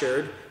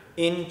captured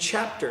in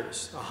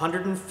chapters,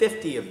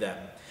 150 of them.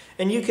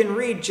 And you can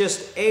read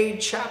just a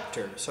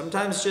chapter,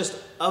 sometimes just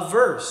a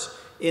verse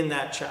in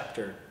that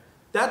chapter.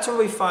 That's where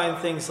we find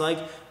things like,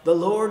 "The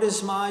Lord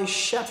is my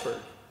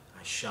shepherd,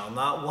 I shall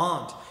not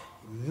want.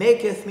 He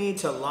maketh me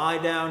to lie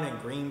down in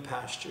green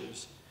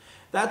pastures."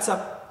 That's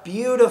a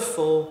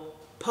beautiful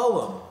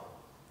poem.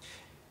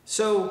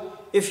 So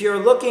if you're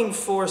looking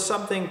for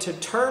something to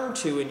turn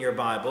to in your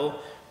Bible,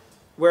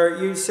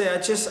 where you say, I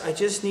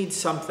just need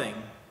something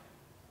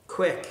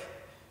quick.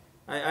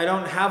 I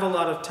don't have a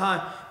lot of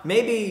time.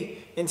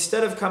 Maybe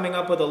instead of coming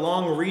up with a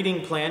long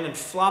reading plan and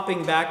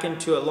flopping back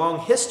into a long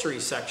history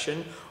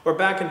section or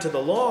back into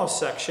the law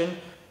section,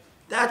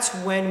 that's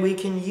when we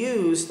can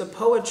use the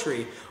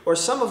poetry. Or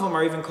some of them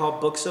are even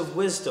called books of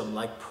wisdom,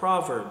 like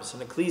Proverbs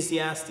and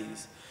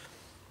Ecclesiastes.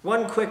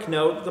 One quick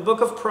note, the book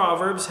of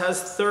Proverbs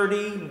has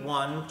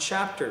 31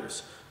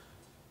 chapters.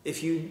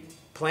 If you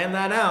plan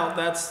that out,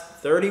 that's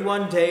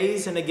 31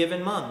 days in a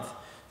given month.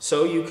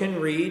 So you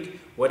can read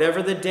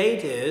whatever the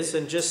date is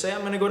and just say,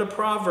 I'm going to go to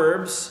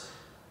Proverbs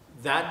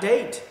that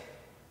date.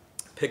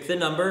 Pick the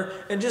number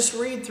and just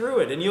read through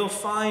it, and you'll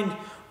find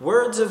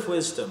words of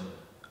wisdom,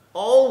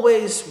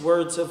 Always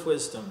words of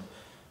wisdom.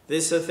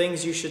 These are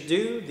things you should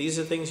do. These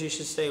are things you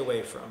should stay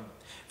away from.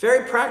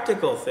 Very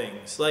practical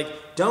things,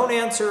 like don't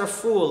answer a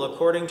fool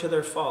according to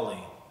their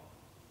folly.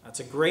 That's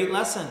a great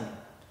lesson.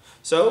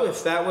 So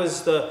if that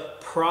was the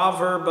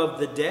proverb of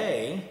the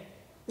day,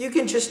 you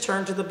can just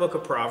turn to the book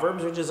of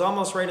Proverbs, which is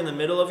almost right in the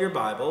middle of your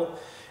Bible,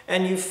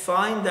 and you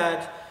find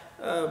that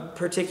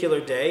particular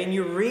day, and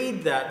you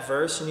read that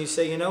verse, and you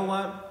say, you know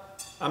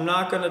what? I'm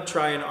not going to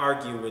try and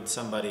argue with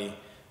somebody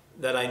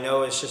that I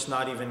know is just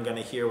not even going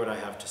to hear what I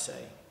have to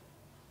say.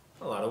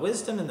 A lot of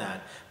wisdom in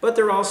that. But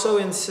they're also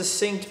in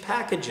succinct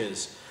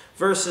packages,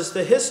 versus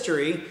the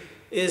history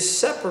is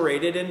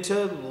separated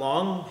into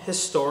long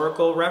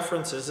historical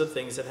references of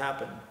things that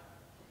happened.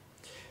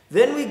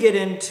 Then we get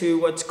into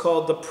what's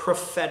called the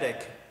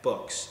prophetic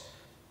books.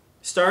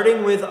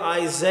 Starting with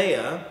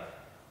Isaiah,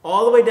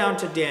 all the way down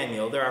to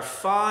Daniel, there are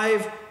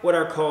 5 what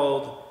are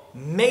called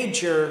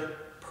major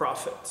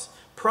prophets.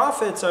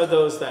 Prophets are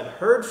those that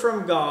heard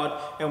from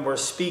God and were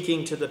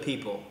speaking to the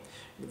people.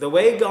 The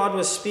way God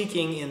was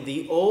speaking in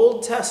the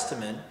Old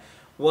Testament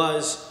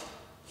was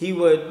he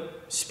would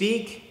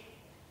speak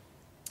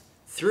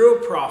through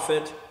a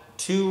prophet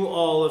to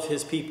all of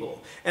his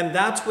people. And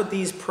that's what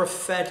these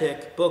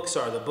prophetic books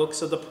are, the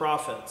books of the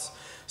prophets.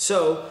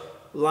 So,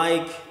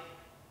 like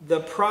the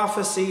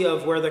prophecy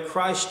of where the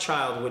Christ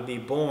child would be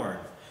born,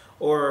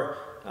 or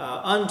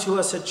unto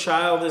us a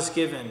child is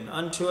given,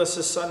 unto us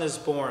a son is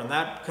born,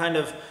 that kind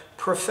of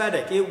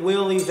prophetic, it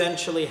will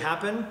eventually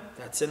happen.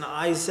 That's in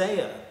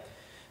Isaiah.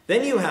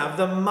 Then you have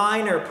the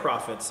minor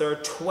prophets. There are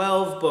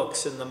 12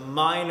 books in the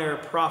minor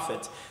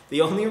prophets.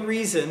 The only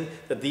reason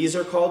that these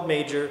are called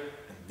major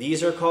and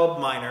these are called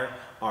minor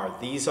are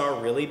these are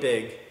really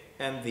big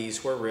and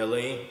these were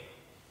really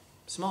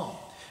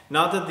small.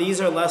 Not that these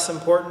are less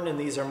important and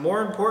these are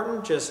more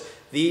important, just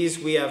these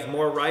we have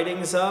more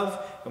writings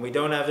of and we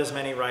don't have as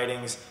many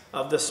writings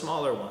of the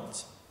smaller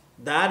ones.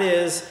 That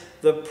is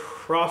the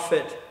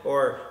prophet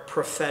or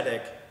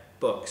prophetic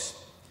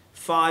books.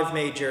 5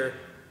 major,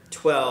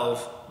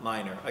 12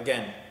 minor.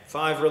 Again,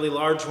 5 really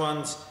large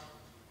ones,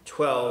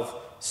 12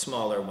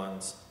 smaller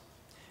ones.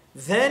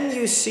 Then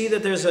you see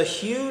that there's a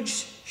huge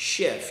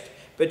shift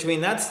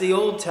between, that's the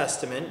Old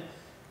Testament,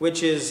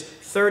 which is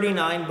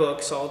 39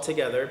 books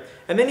altogether,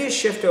 and then you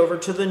shift over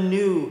to the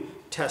New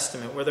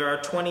Testament, where there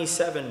are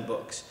 27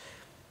 books.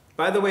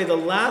 By the way, the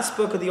last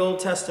book of the Old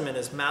Testament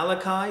is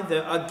Malachi.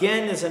 There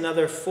again is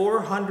another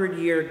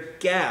 400-year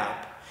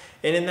gap,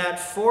 and in that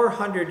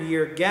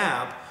 400-year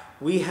gap,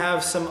 we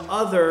have some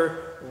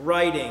other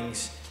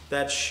writings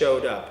that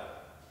showed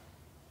up.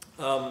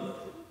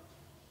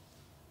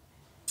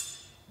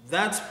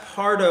 That's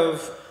part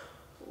of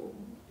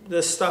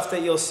the stuff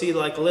that you'll see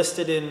like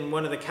listed in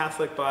one of the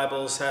Catholic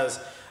Bibles has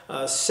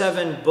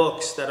 7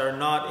 books that are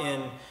not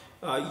in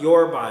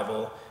your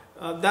Bible.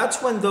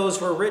 That's when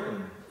those were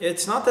written.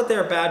 It's not that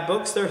they're bad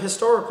books, they're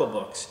historical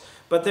books,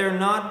 but they're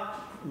not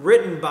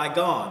written by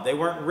God. They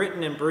weren't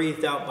written and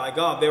breathed out by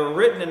God. They were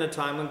written in a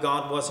time when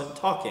God wasn't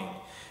talking.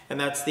 And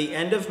that's the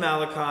end of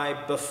Malachi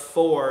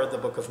before the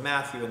book of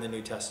Matthew in the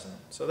New Testament.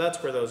 So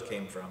that's where those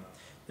came from.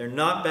 They're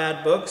not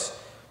bad books.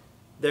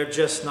 They're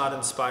just not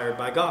inspired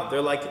by God.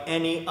 They're like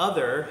any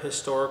other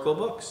historical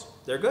books.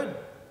 They're good.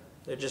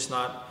 They're just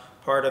not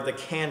part of the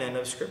canon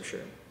of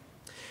Scripture.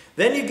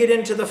 Then you get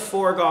into the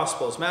 4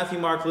 Gospels, Matthew,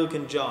 Mark, Luke,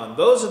 and John.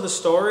 Those are the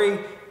story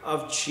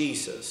of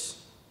Jesus.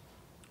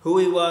 Who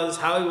he was,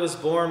 how he was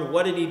born,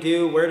 what did he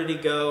do, where did he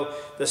go.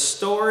 The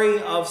story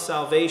of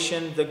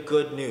salvation, the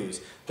good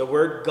news. The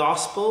word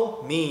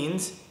gospel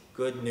means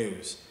good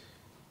news.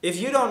 If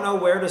you don't know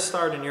where to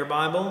start in your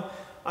Bible,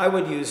 I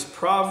would use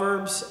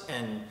Proverbs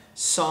and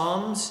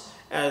Psalms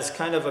as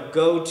kind of a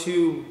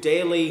go-to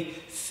daily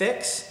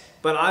fix.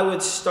 But I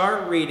would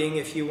start reading,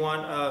 if you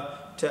want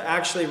to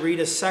actually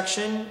read a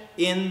section,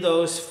 in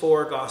those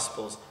 4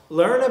 Gospels.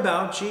 Learn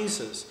about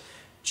Jesus.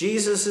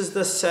 Jesus is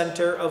the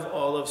center of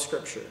all of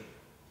Scripture.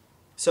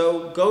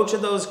 So go to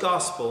those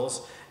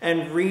Gospels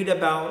and read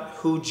about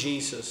who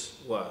Jesus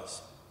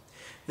was.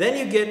 Then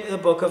you get the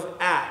book of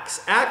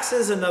Acts. Acts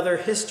is another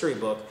history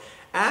book.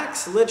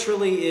 Acts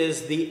literally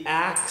is the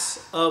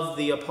Acts of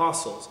the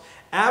Apostles.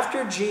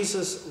 After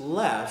Jesus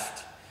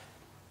left,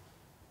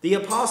 the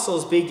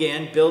apostles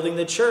began building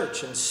the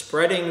church and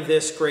spreading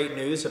this great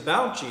news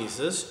about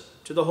Jesus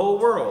to the whole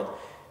world.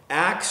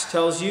 Acts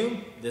tells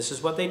you this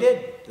is what they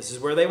did. This is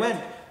where they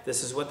went.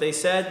 This is what they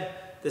said.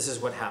 This is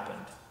what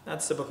happened.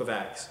 That's the book of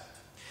Acts.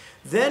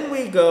 Then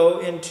we go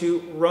into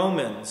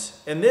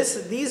Romans. And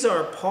these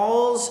are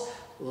Paul's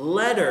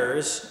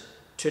letters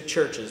to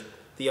churches.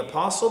 The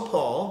Apostle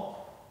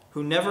Paul,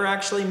 who never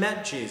actually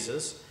met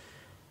Jesus,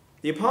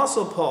 the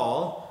Apostle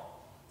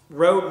Paul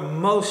wrote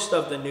most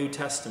of the New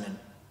Testament.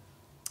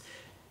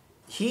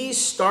 He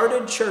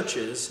started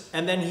churches,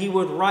 and then he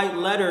would write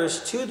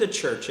letters to the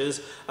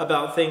churches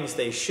about things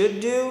they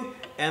should do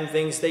and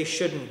things they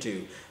shouldn't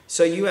do.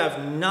 So you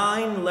have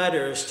 9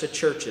 letters to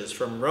churches,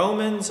 from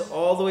Romans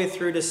all the way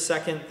through to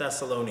 2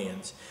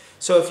 Thessalonians.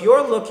 So if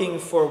you're looking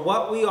for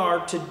what we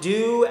are to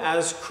do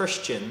as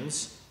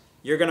Christians,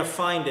 You're going to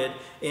find it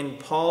in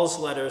Paul's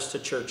letters to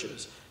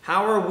churches.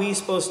 How are we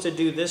supposed to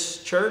do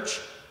this, church?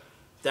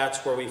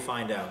 That's where we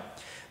find out.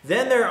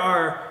 Then there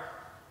are,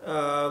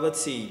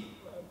 let's see,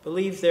 I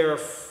believe there are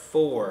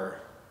four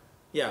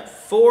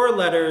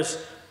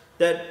letters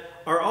that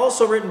are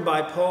also written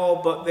by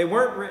Paul, but they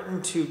weren't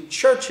written to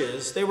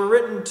churches. They were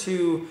written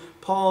to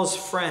Paul's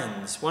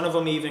friends. One of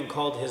them even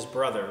called his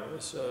brother.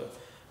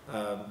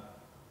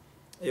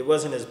 It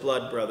wasn't his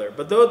blood brother.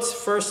 But those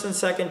 1st and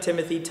 2nd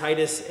Timothy,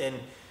 Titus, and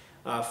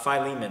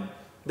Philemon.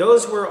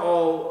 Those were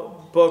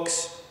all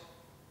books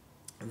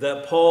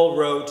that Paul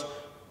wrote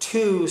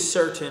to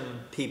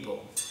certain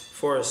people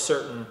for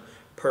certain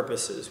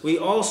purposes. We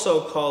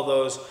also call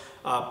those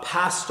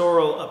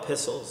pastoral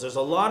epistles. There's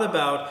a lot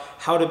about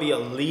how to be a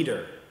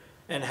leader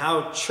and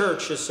how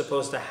church is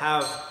supposed to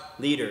have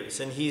leaders.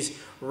 And he's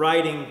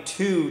writing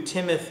to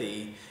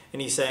Timothy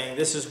and he's saying,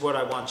 this is what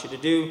I want you to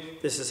do.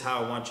 This is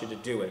how I want you to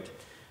do it.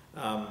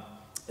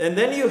 And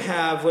then you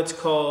have what's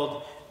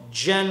called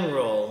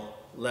general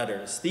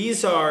letters.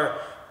 These are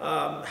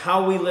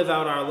how we live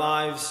out our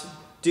lives,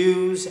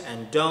 do's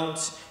and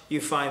don'ts. You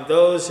find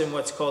those in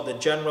what's called the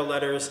general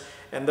letters,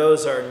 and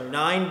those are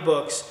 9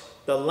 books.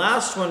 The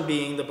last one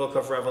being the book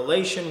of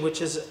Revelation,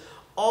 which is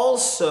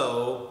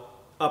also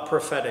a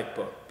prophetic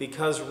book,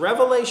 because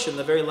Revelation,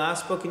 the very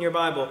last book in your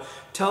Bible,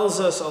 tells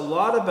us a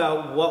lot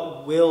about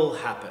what will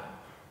happen.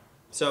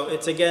 So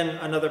it's again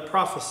another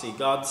prophecy,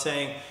 God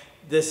saying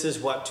this is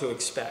what to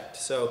expect.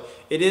 So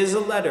it is a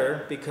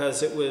letter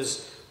because it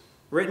was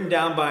written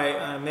down by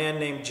a man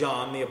named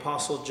John, the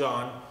Apostle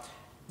John,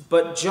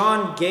 but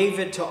John gave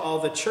it to all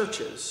the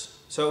churches.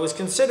 So it was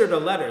considered a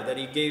letter that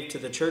he gave to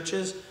the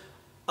churches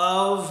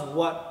of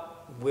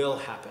what will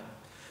happen.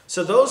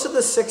 So those are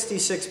the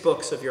 66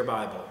 books of your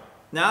Bible.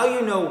 Now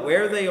you know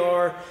where they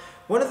are.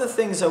 One of the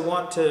things I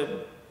want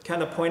to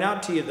kind of point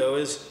out to you, though,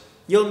 is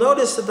you'll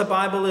notice that the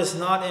Bible is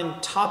not in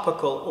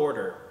topical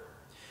order.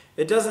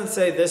 It doesn't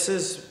say this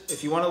is,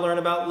 if you want to learn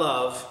about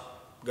love,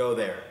 go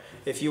there.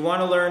 If you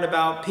want to learn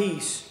about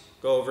peace,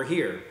 go over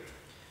here.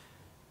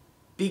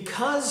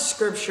 Because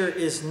Scripture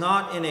is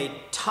not in a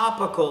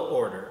topical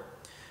order,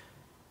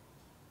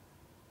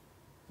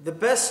 the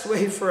best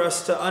way for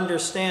us to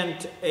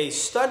understand a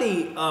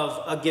study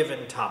of a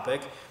given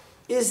topic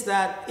is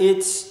that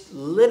it's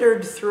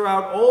littered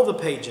throughout all the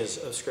pages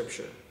of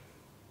Scripture.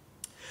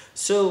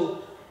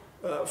 So,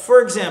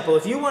 for example,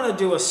 if you want to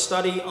do a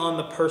study on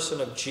the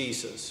person of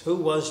Jesus, who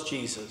was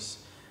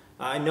Jesus?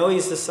 I know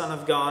he's the Son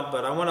of God,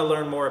 but I want to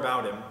learn more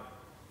about him.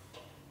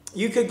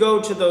 You could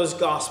go to those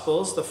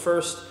Gospels, the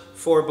first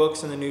 4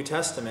 books in the New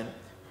Testament.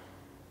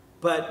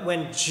 But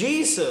when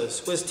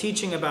Jesus was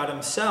teaching about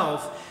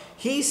himself,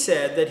 he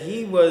said that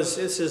he was,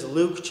 this is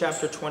Luke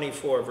chapter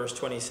 24, verse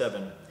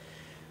 27.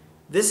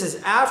 This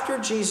is after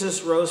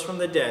Jesus rose from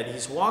the dead.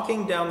 He's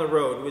walking down the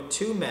road with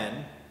 2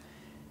 men.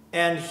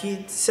 And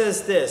he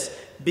says this,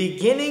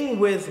 beginning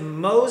with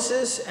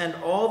Moses and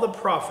all the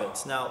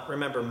prophets. Now,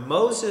 remember,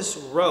 Moses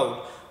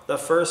wrote the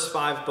first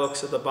 5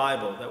 books of the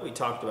Bible that we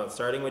talked about,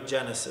 starting with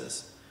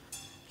Genesis.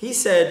 He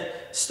said,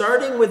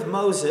 starting with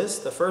Moses,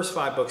 the first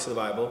 5 books of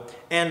the Bible,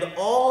 and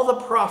all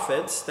the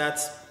prophets,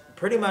 that's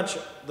pretty much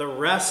the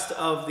rest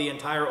of the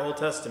entire Old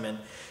Testament,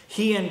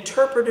 he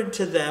interpreted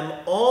to them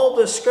all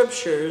the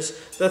scriptures,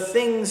 the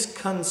things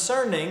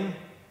concerning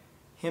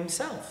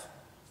himself.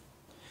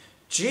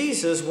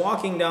 Jesus,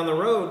 walking down the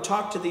road,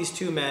 talked to these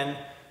 2 men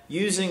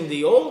using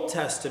the Old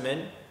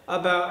Testament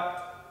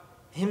about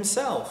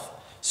himself.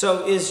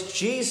 So is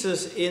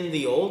Jesus in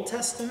the Old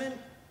Testament?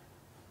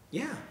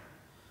 Yeah.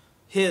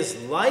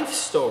 His life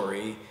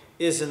story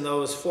is in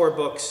those 4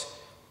 books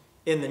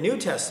in the New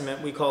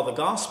Testament we call the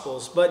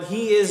Gospels, but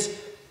he is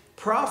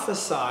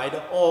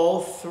prophesied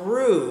all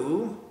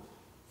through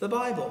the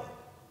Bible.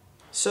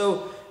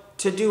 So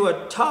to do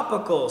a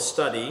topical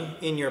study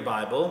in your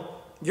Bible,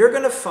 you're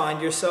going to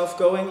find yourself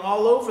going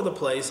all over the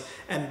place,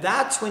 and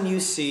that's when you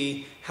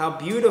see how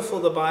beautiful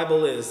the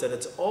Bible is, that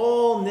it's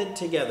all knit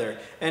together,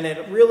 and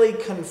it really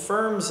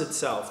confirms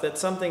itself, that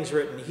something's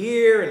written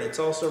here, and it's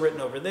also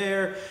written over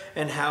there,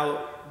 and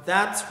how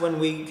that's when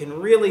we can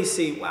really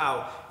see,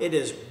 wow, it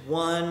is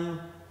one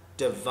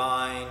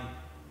divine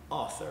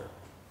author.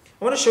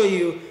 I want to show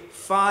you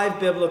 5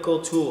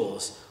 biblical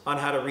tools on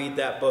how to read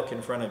that book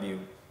in front of you.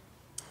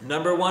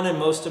 Number 1, and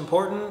most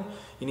important,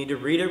 you need to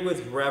read it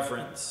with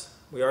reverence.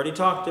 We already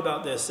talked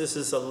about this. This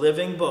is a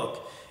living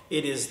book.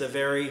 It is the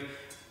very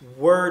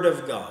Word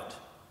of God.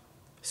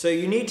 So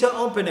you need to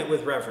open it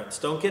with reverence.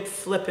 Don't get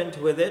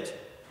flippant with it.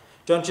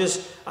 Don't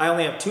just, I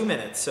only have 2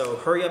 minutes, so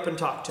hurry up and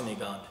talk to me,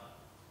 God.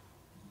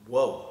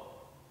 Whoa.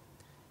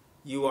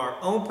 You are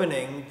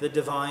opening the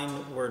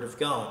divine Word of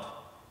God.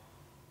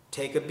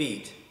 Take a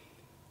beat.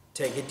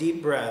 Take a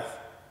deep breath.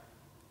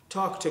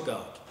 Talk to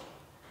God.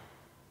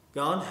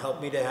 God,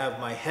 help me to have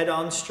my head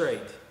on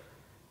straight.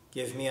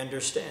 Give me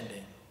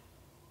understanding.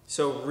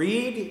 So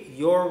read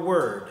your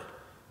word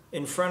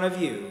in front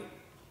of you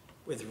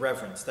with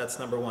reverence. That's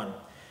number 1.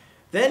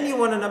 Then you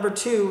want to, number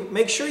 2,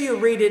 make sure you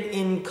read it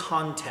in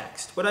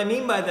context. What I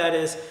mean by that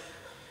is,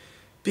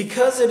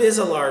 Because it is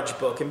a large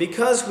book, and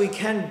because we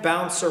can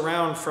bounce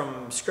around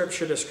from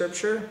scripture to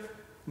scripture,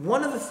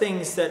 one of the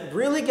things that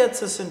really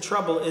gets us in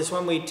trouble is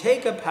when we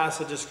take a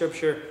passage of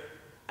scripture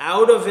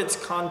out of its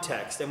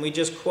context and we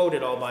just quote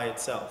it all by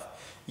itself.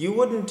 You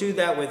wouldn't do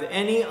that with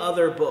any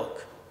other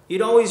book.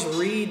 You'd always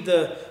read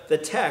the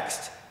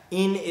text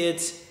in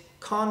its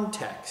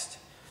context.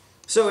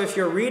 So if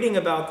you're reading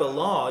about the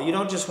law, you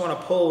don't just want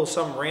to pull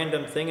some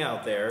random thing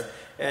out there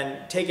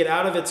and take it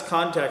out of its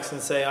context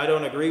and say, I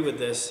don't agree with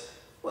this.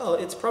 Well,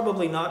 it's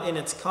probably not in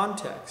its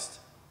context.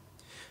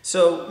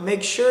 So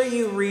make sure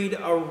you read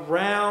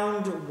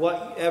around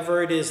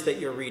whatever it is that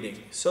you're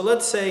reading. So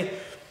let's say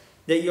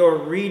that you're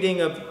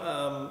reading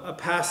a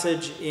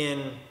passage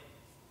in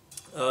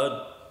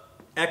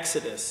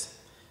Exodus,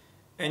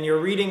 and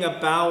you're reading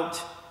about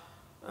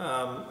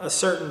a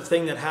certain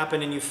thing that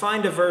happened, and you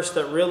find a verse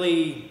that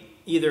really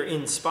either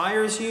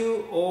inspires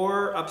you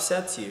or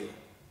upsets you.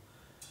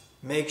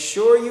 Make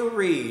sure you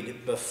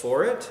read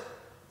before it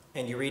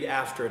and you read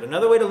after it.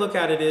 Another way to look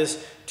at it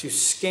is to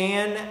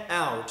scan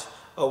out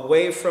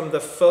away from the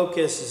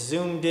focused,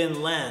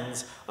 zoomed-in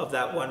lens of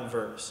that one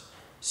verse.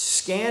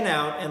 Scan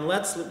out and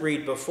let's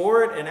read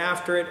before it and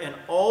after it, and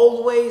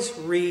always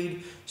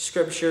read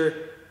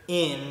Scripture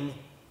in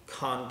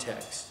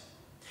context.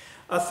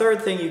 A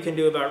third thing you can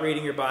do about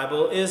reading your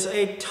Bible is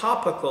a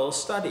topical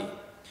study.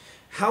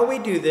 How we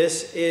do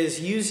this is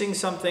using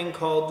something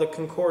called the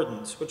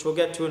concordance, which we'll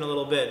get to in a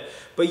little bit.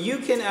 But you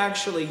can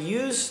actually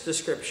use the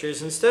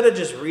scriptures, instead of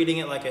just reading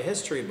it like a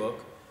history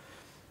book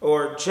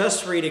or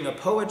just reading a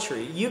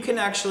poetry, you can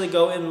actually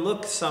go and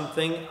look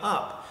something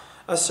up,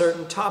 a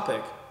certain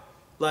topic,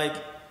 like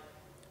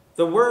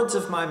the words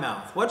of my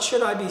mouth. What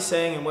should I be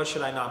saying and what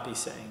should I not be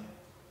saying?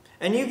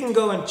 And you can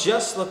go and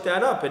just look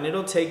that up, and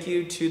it'll take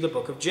you to the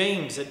book of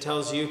James. It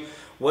tells you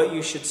what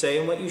you should say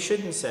and what you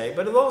shouldn't say,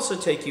 but it'll also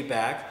take you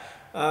back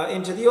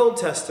into the Old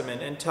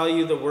Testament and tell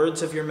you the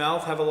words of your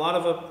mouth have a lot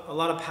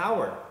of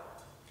power.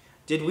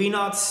 Did we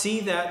not see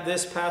that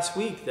this past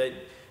week, that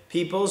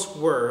people's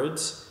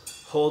words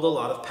hold a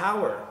lot of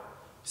power?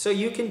 So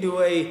you can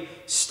do a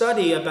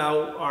study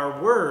about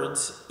our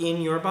words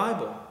in your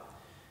Bible.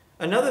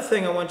 Another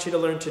thing I want you to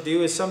learn to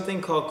do is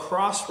something called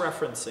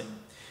cross-referencing.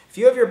 If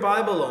you have your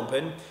Bible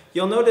open,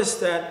 you'll notice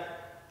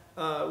that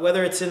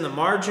whether it's in the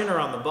margin or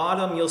on the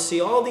bottom, you'll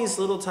see all these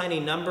little tiny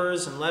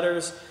numbers and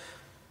letters.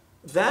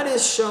 That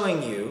is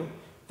showing you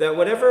that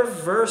whatever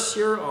verse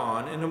you're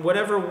on and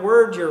whatever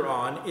word you're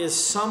on is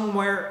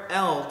somewhere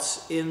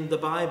else in the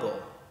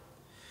Bible.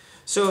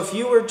 So if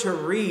you were to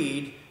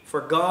read,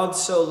 "For God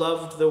so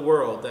loved the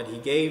world that he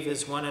gave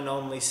his one and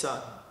only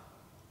Son,"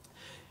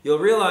 you'll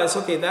realize,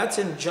 okay, that's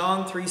in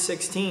John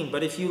 3:16.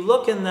 But if you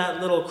look in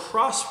that little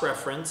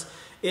cross-reference,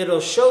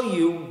 it'll show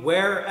you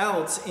where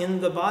else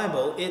in the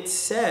Bible it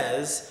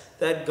says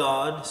that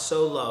God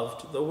so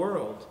loved the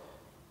world.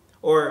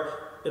 Or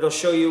it'll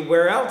show you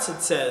where else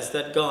it says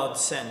that God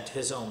sent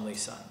his only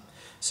Son.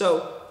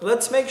 So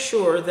let's make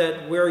sure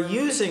that we're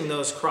using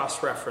those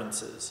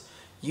cross-references.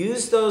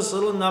 Use those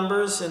little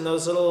numbers and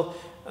those little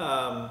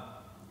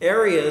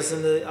areas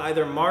in the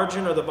either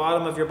margin or the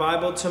bottom of your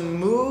Bible to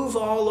move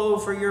all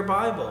over your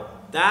Bible.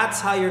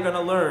 That's how you're going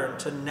to learn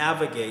to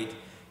navigate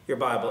your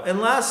Bible.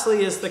 And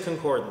lastly is the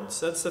concordance.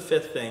 That's the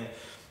fifth thing.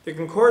 The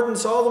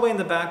concordance, all the way in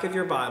the back of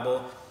your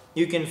Bible,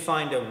 you can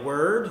find a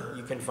word,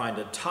 you can find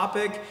a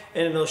topic,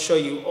 and it'll show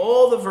you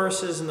all the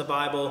verses in the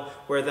Bible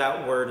where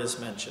that word is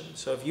mentioned.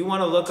 So if you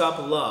want to look up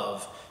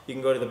love, you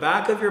can go to the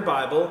back of your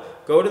Bible,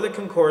 go to the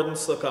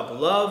concordance, look up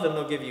love, and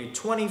they'll give you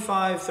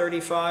 25,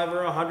 35,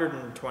 or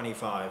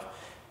 125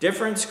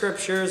 different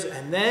scriptures,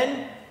 and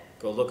then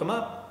go look them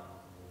up.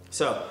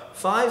 So,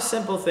 5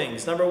 simple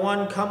things. Number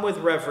 1, come with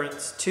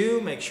reverence.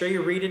 2, make sure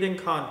you read it in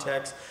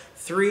context.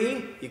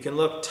 3, you can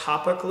look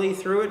topically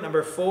through it.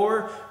 Number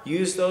 4,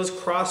 use those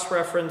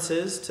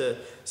cross-references to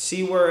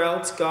see where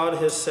else God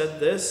has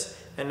said this.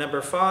 And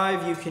number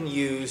 5, you can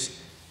use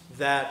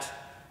that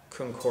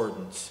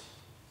concordance.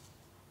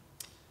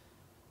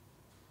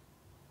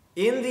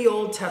 In the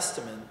Old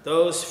Testament,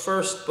 those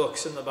first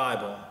books in the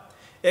Bible,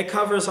 it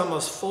covers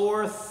almost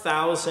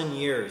 4,000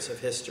 years of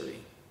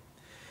history.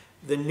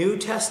 The New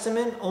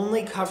Testament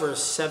only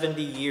covers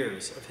 70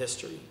 years of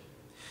history.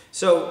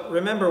 So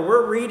remember,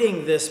 we're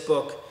reading this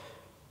book,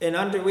 and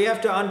we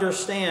have to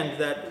understand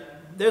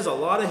that there's a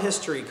lot of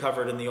history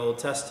covered in the Old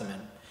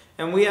Testament.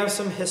 And we have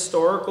some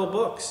historical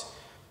books.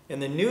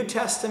 In the New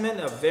Testament,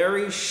 a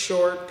very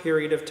short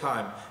period of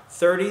time,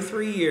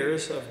 33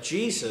 years of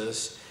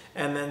Jesus,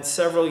 and then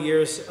several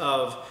years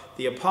of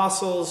the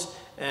apostles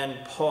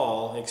and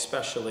Paul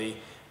especially,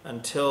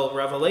 until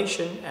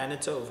Revelation, and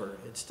it's over.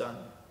 It's done.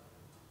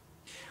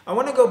 I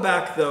want to go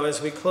back, though,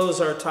 as we close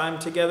our time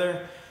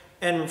together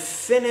and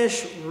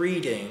finish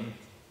reading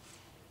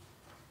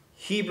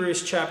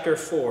Hebrews chapter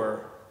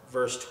 4,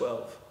 verse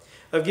 12.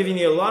 I've given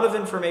you a lot of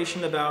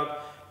information about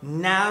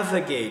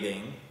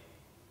navigating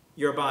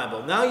your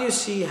Bible. Now you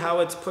see how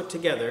it's put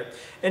together.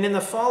 And in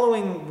the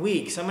following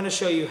weeks, I'm going to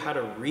show you how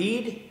to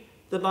read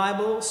the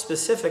Bible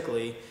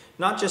specifically,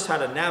 not just how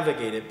to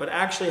navigate it, but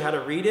actually how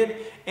to read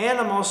it. And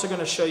I'm also going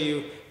to show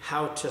you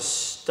how to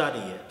study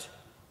it,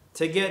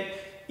 to get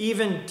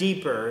even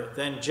deeper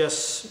than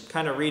just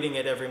kind of reading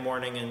it every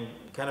morning in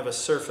kind of a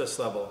surface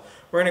level.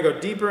 We're going to go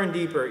deeper and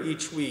deeper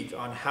each week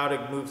on how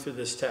to move through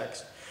this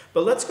text.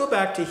 But let's go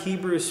back to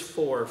Hebrews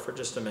 4 for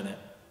just a minute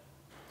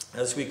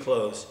as we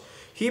close.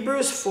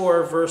 Hebrews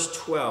 4 verse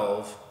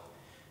 12,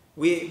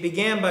 we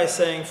began by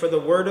saying, for the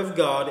word of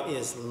God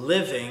is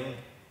living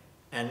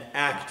and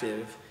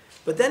active.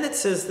 But then it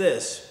says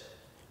this,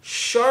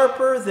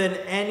 sharper than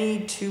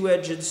any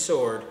two-edged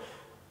sword,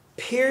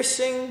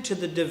 piercing to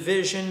the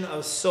division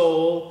of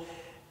soul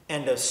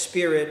and of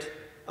spirit,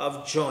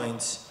 of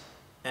joints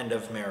and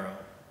of marrow.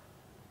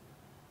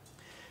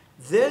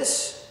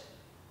 This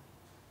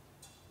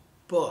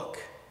book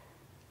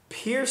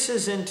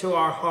pierces into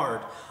our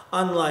heart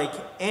unlike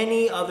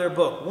any other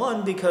book.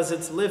 One, because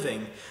it's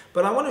living.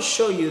 But I want to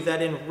show you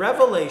that in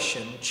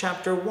Revelation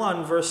chapter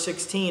 1, verse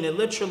 16, it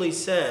literally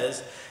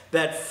says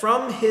that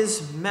from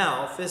his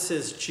mouth, this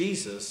is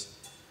Jesus,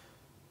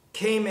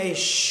 came a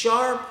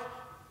sharp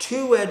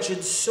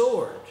two-edged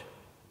sword.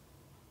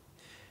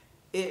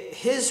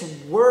 His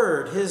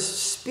word, his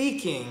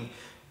speaking,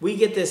 we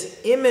get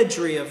this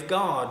imagery of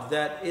God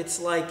that it's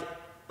like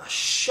a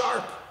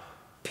sharp,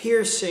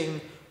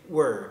 piercing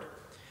word.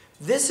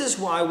 This is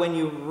why when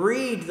you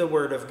read the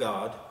word of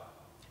God,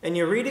 and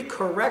you read it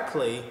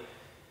correctly,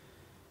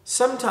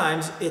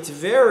 sometimes it's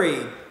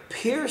very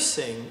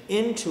piercing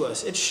into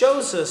us. It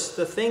shows us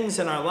the things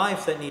in our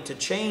life that need to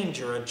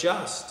change or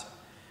adjust.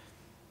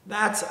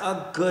 That's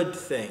a good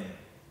thing.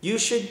 You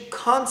should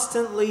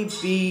constantly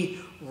be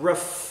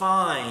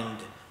refined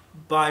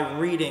by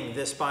reading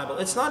this Bible.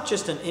 It's not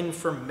just an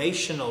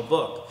informational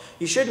book.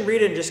 You shouldn't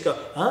read it and just go,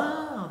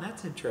 oh,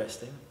 that's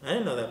interesting. I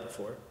didn't know that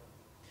before.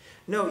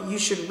 No, you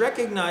should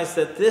recognize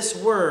that this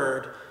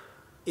word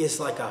is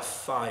like a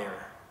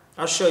fire.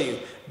 I'll show you.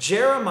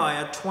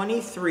 Jeremiah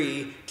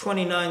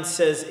 23:29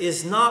 says,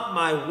 is not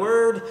my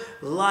word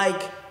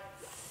like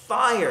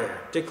fire,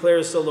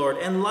 declares the Lord,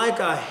 and like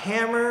a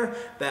hammer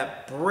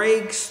that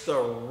breaks the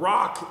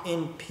rock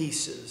in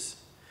pieces.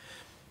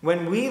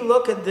 When we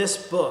look at this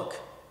book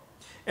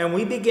and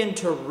we begin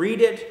to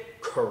read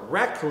it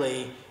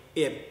correctly,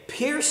 it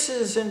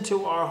pierces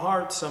into our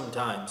hearts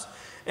sometimes,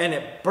 and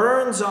it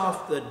burns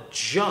off the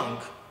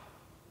junk,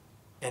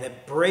 and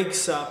it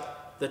breaks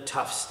up the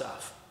tough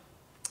stuff.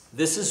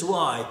 This is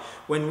why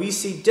when we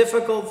see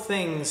difficult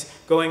things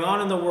going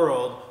on in the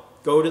world,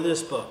 go to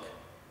this book.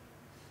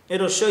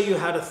 It'll show you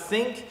how to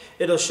think.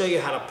 It'll show you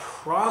how to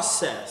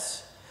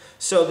process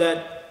so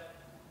that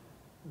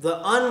the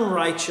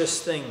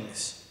unrighteous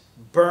things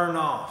burn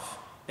off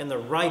and the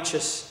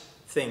righteous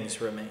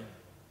things remain.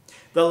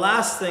 The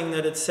last thing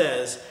that it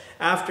says,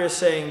 after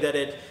saying that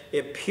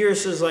it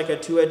pierces like a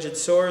two-edged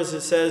sword, is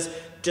it says,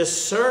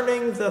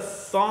 discerning the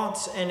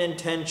thoughts and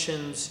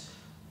intentions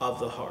of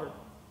the heart.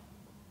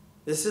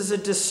 This is a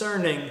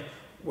discerning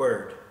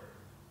word.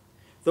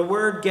 The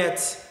word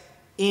gets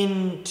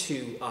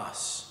into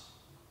us.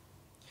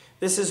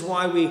 This is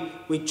why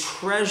we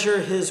treasure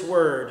his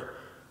word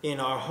in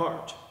our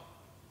heart.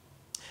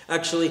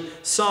 Actually,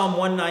 Psalm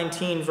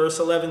 119 verse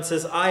 11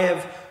 says, I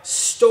have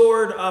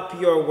stored up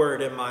your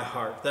word in my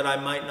heart that I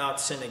might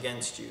not sin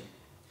against you.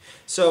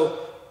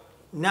 So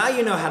now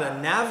you know how to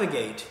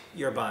navigate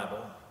your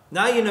Bible.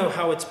 Now you know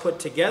how it's put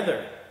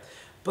together.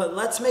 But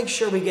let's make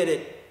sure we get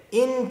it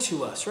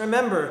into us.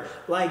 Remember,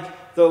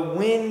 like the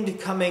wind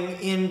coming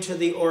into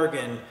the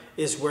organ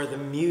is where the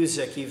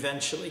music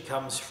eventually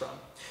comes from.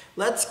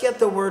 Let's get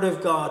the word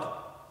of God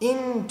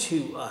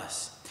into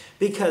us,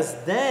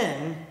 because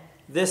then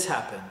this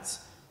happens.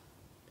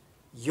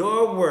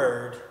 Your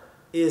word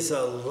is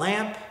a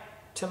lamp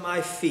to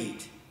my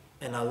feet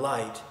and a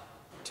light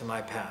to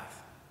my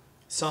path.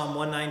 Psalm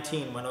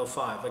 119,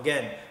 105.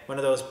 Again, one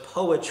of those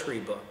poetry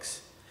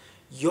books.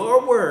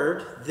 Your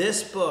word,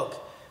 this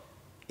book,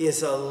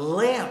 is a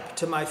lamp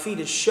to my feet.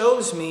 It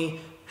shows me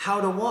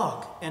how to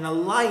walk, and a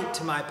light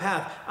to my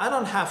path. I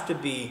don't have to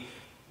be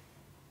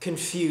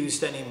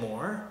confused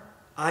anymore.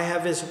 I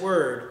have his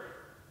word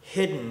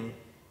hidden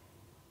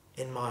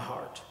in my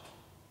heart.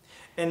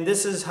 And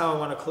this is how I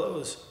want to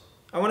close.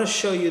 I want to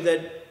show you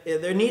that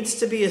there needs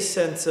to be a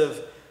sense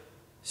of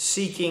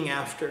seeking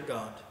after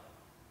God.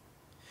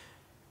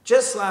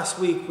 Just last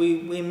week,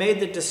 we made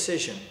the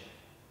decision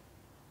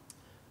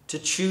to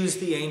choose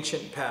the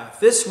ancient path.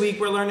 This week,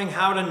 we're learning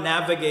how to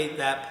navigate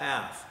that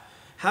path.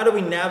 How do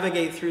we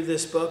navigate through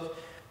this book?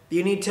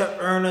 You need to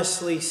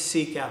earnestly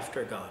seek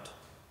after God.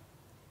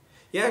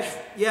 You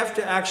have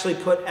to actually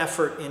put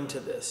effort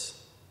into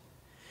this.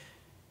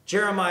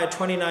 Jeremiah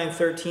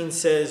 29:13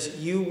 says,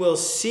 you will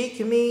seek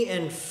me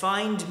and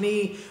find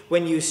me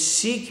when you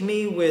seek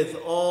me with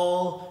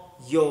all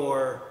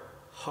your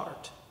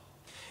heart.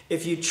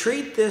 If you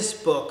treat this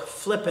book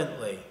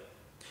flippantly,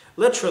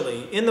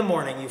 literally, in the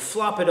morning, you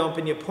flop it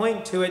open, you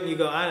point to it, and you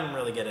go, I didn't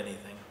really get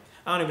anything.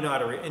 I don't even know how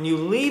to read. And you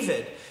leave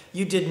it.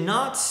 You did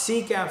not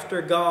seek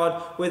after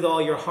God with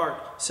all your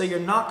heart, so you're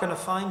not going to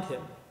find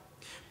him.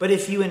 But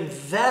if you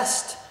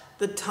invest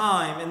the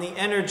time and the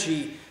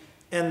energy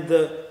and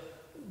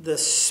the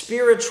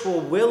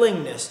spiritual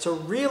willingness to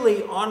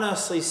really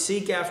honestly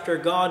seek after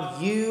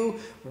God, you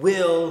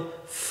will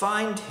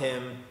find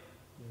him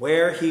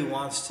where he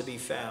wants to be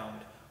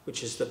found,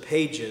 which is the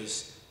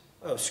pages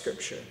of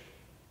Scripture.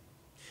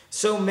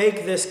 So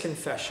make this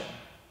confession.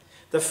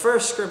 The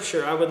first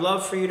scripture I would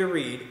love for you to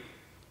read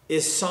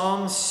is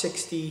Psalm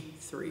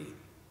 63.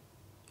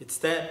 It's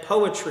that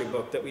poetry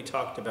book that we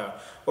talked about,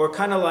 or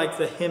kind of like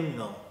the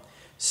hymnal.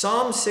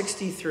 Psalm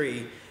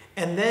 63,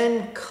 and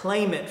then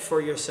claim it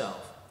for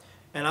yourself.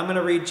 And I'm going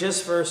to read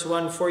just verse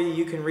 1 for you.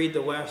 You can read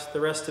the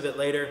rest of it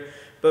later.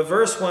 But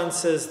verse 1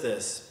 says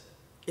this.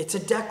 It's a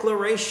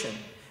declaration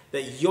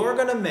that you're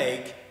going to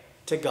make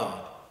to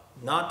God.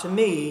 Not to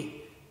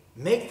me.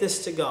 Make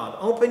this to God.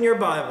 Open your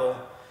Bible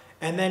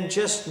and then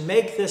just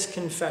make this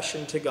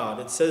confession to God.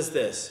 It says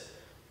this.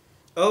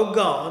 O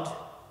God,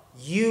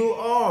 you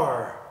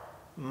are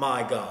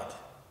my God.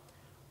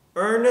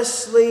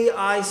 Earnestly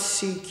I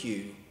seek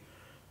you.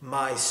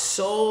 My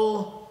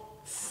soul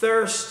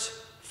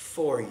thirsts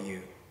for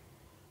you.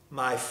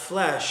 My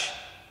flesh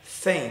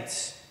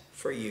faints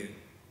for you,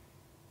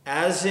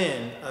 as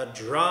in a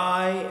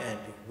dry and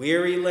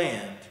weary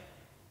land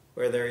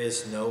where there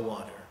is no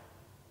water.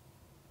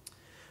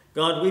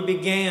 God, we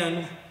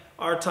began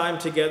our time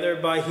together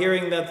by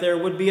hearing that there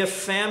would be a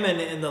famine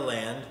in the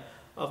land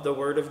of the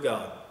Word of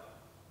God.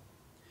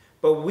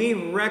 But we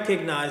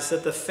recognize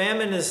that the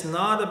famine is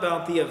not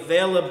about the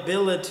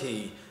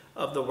availability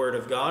of the Word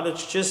of God.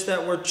 It's just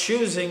that we're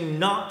choosing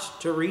not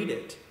to read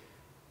it.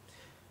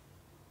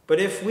 But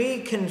if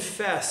we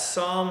confess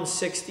Psalm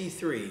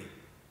 63,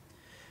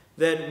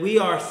 that we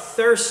are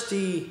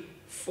thirsty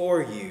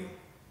for you,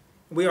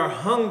 we are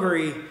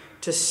hungry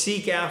to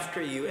seek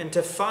after you and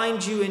to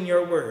find you in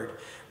your word,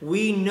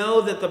 we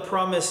know that the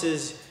promise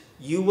is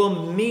you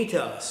will meet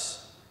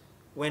us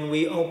when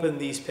we open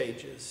these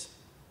pages.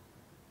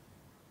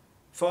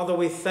 Father,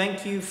 we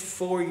thank you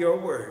for your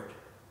word.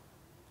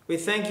 We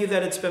thank you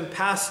that it's been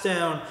passed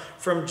down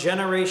from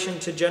generation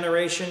to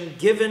generation,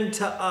 given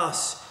to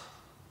us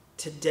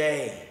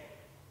today.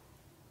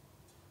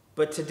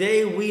 But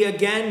today we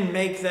again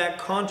make that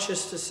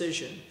conscious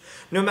decision.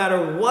 No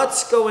matter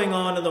what's going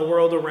on in the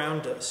world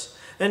around us,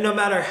 and no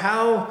matter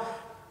how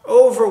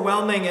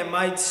overwhelming it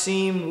might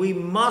seem, we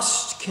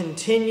must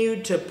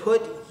continue to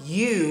put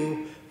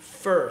you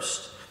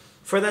first.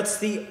 For that's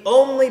the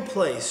only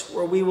place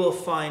where we will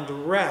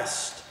find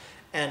rest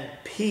and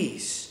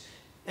peace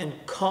and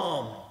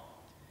calm.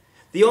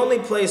 The only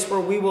place where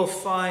we will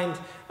find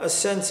a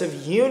sense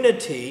of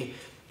unity.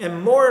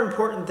 And more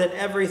important than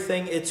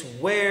everything, it's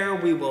where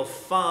we will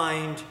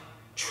find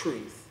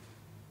truth.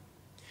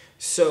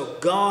 So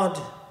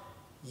God,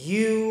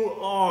 you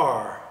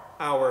are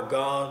our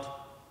God,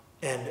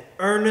 and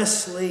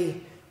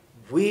earnestly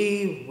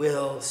we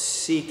will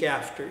seek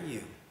after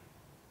you.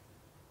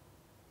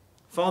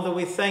 Father,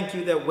 we thank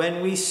you that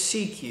when we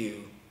seek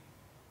you,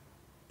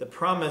 the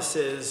promise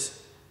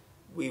is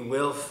we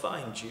will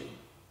find you.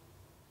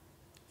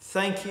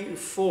 Thank you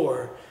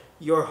for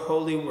your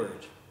holy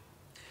word.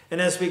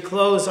 And as we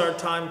close our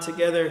time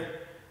together,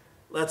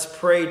 let's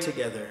pray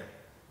together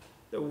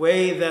the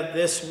way that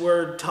this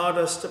word taught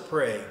us to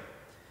pray.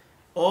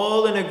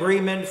 All in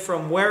agreement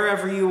from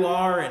wherever you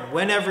are and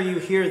whenever you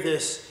hear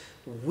this,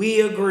 we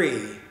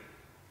agree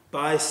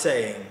by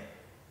saying,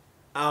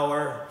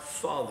 Our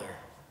Father,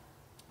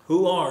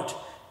 who art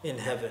in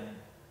heaven,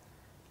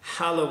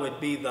 hallowed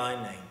be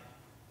thy name.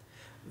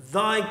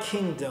 Thy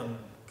kingdom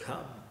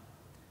come,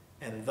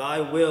 and thy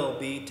will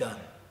be done,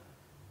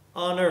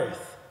 on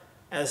earth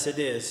as it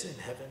is in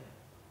heaven.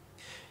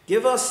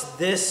 Give us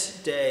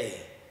this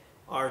day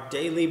our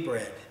daily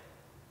bread,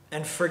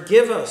 and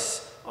forgive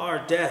us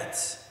our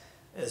debts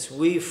as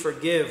we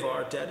forgive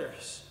our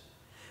debtors.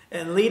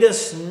 And lead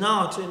us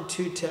not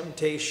into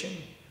temptation,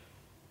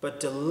 but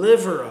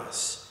deliver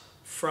us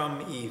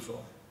from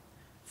evil.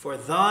 For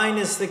thine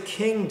is the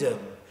kingdom,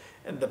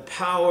 and the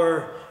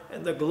power,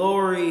 and the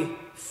glory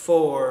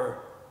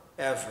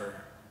forever.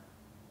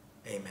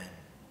 Amen.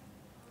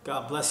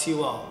 God bless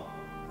you all.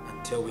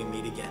 Until we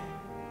meet again.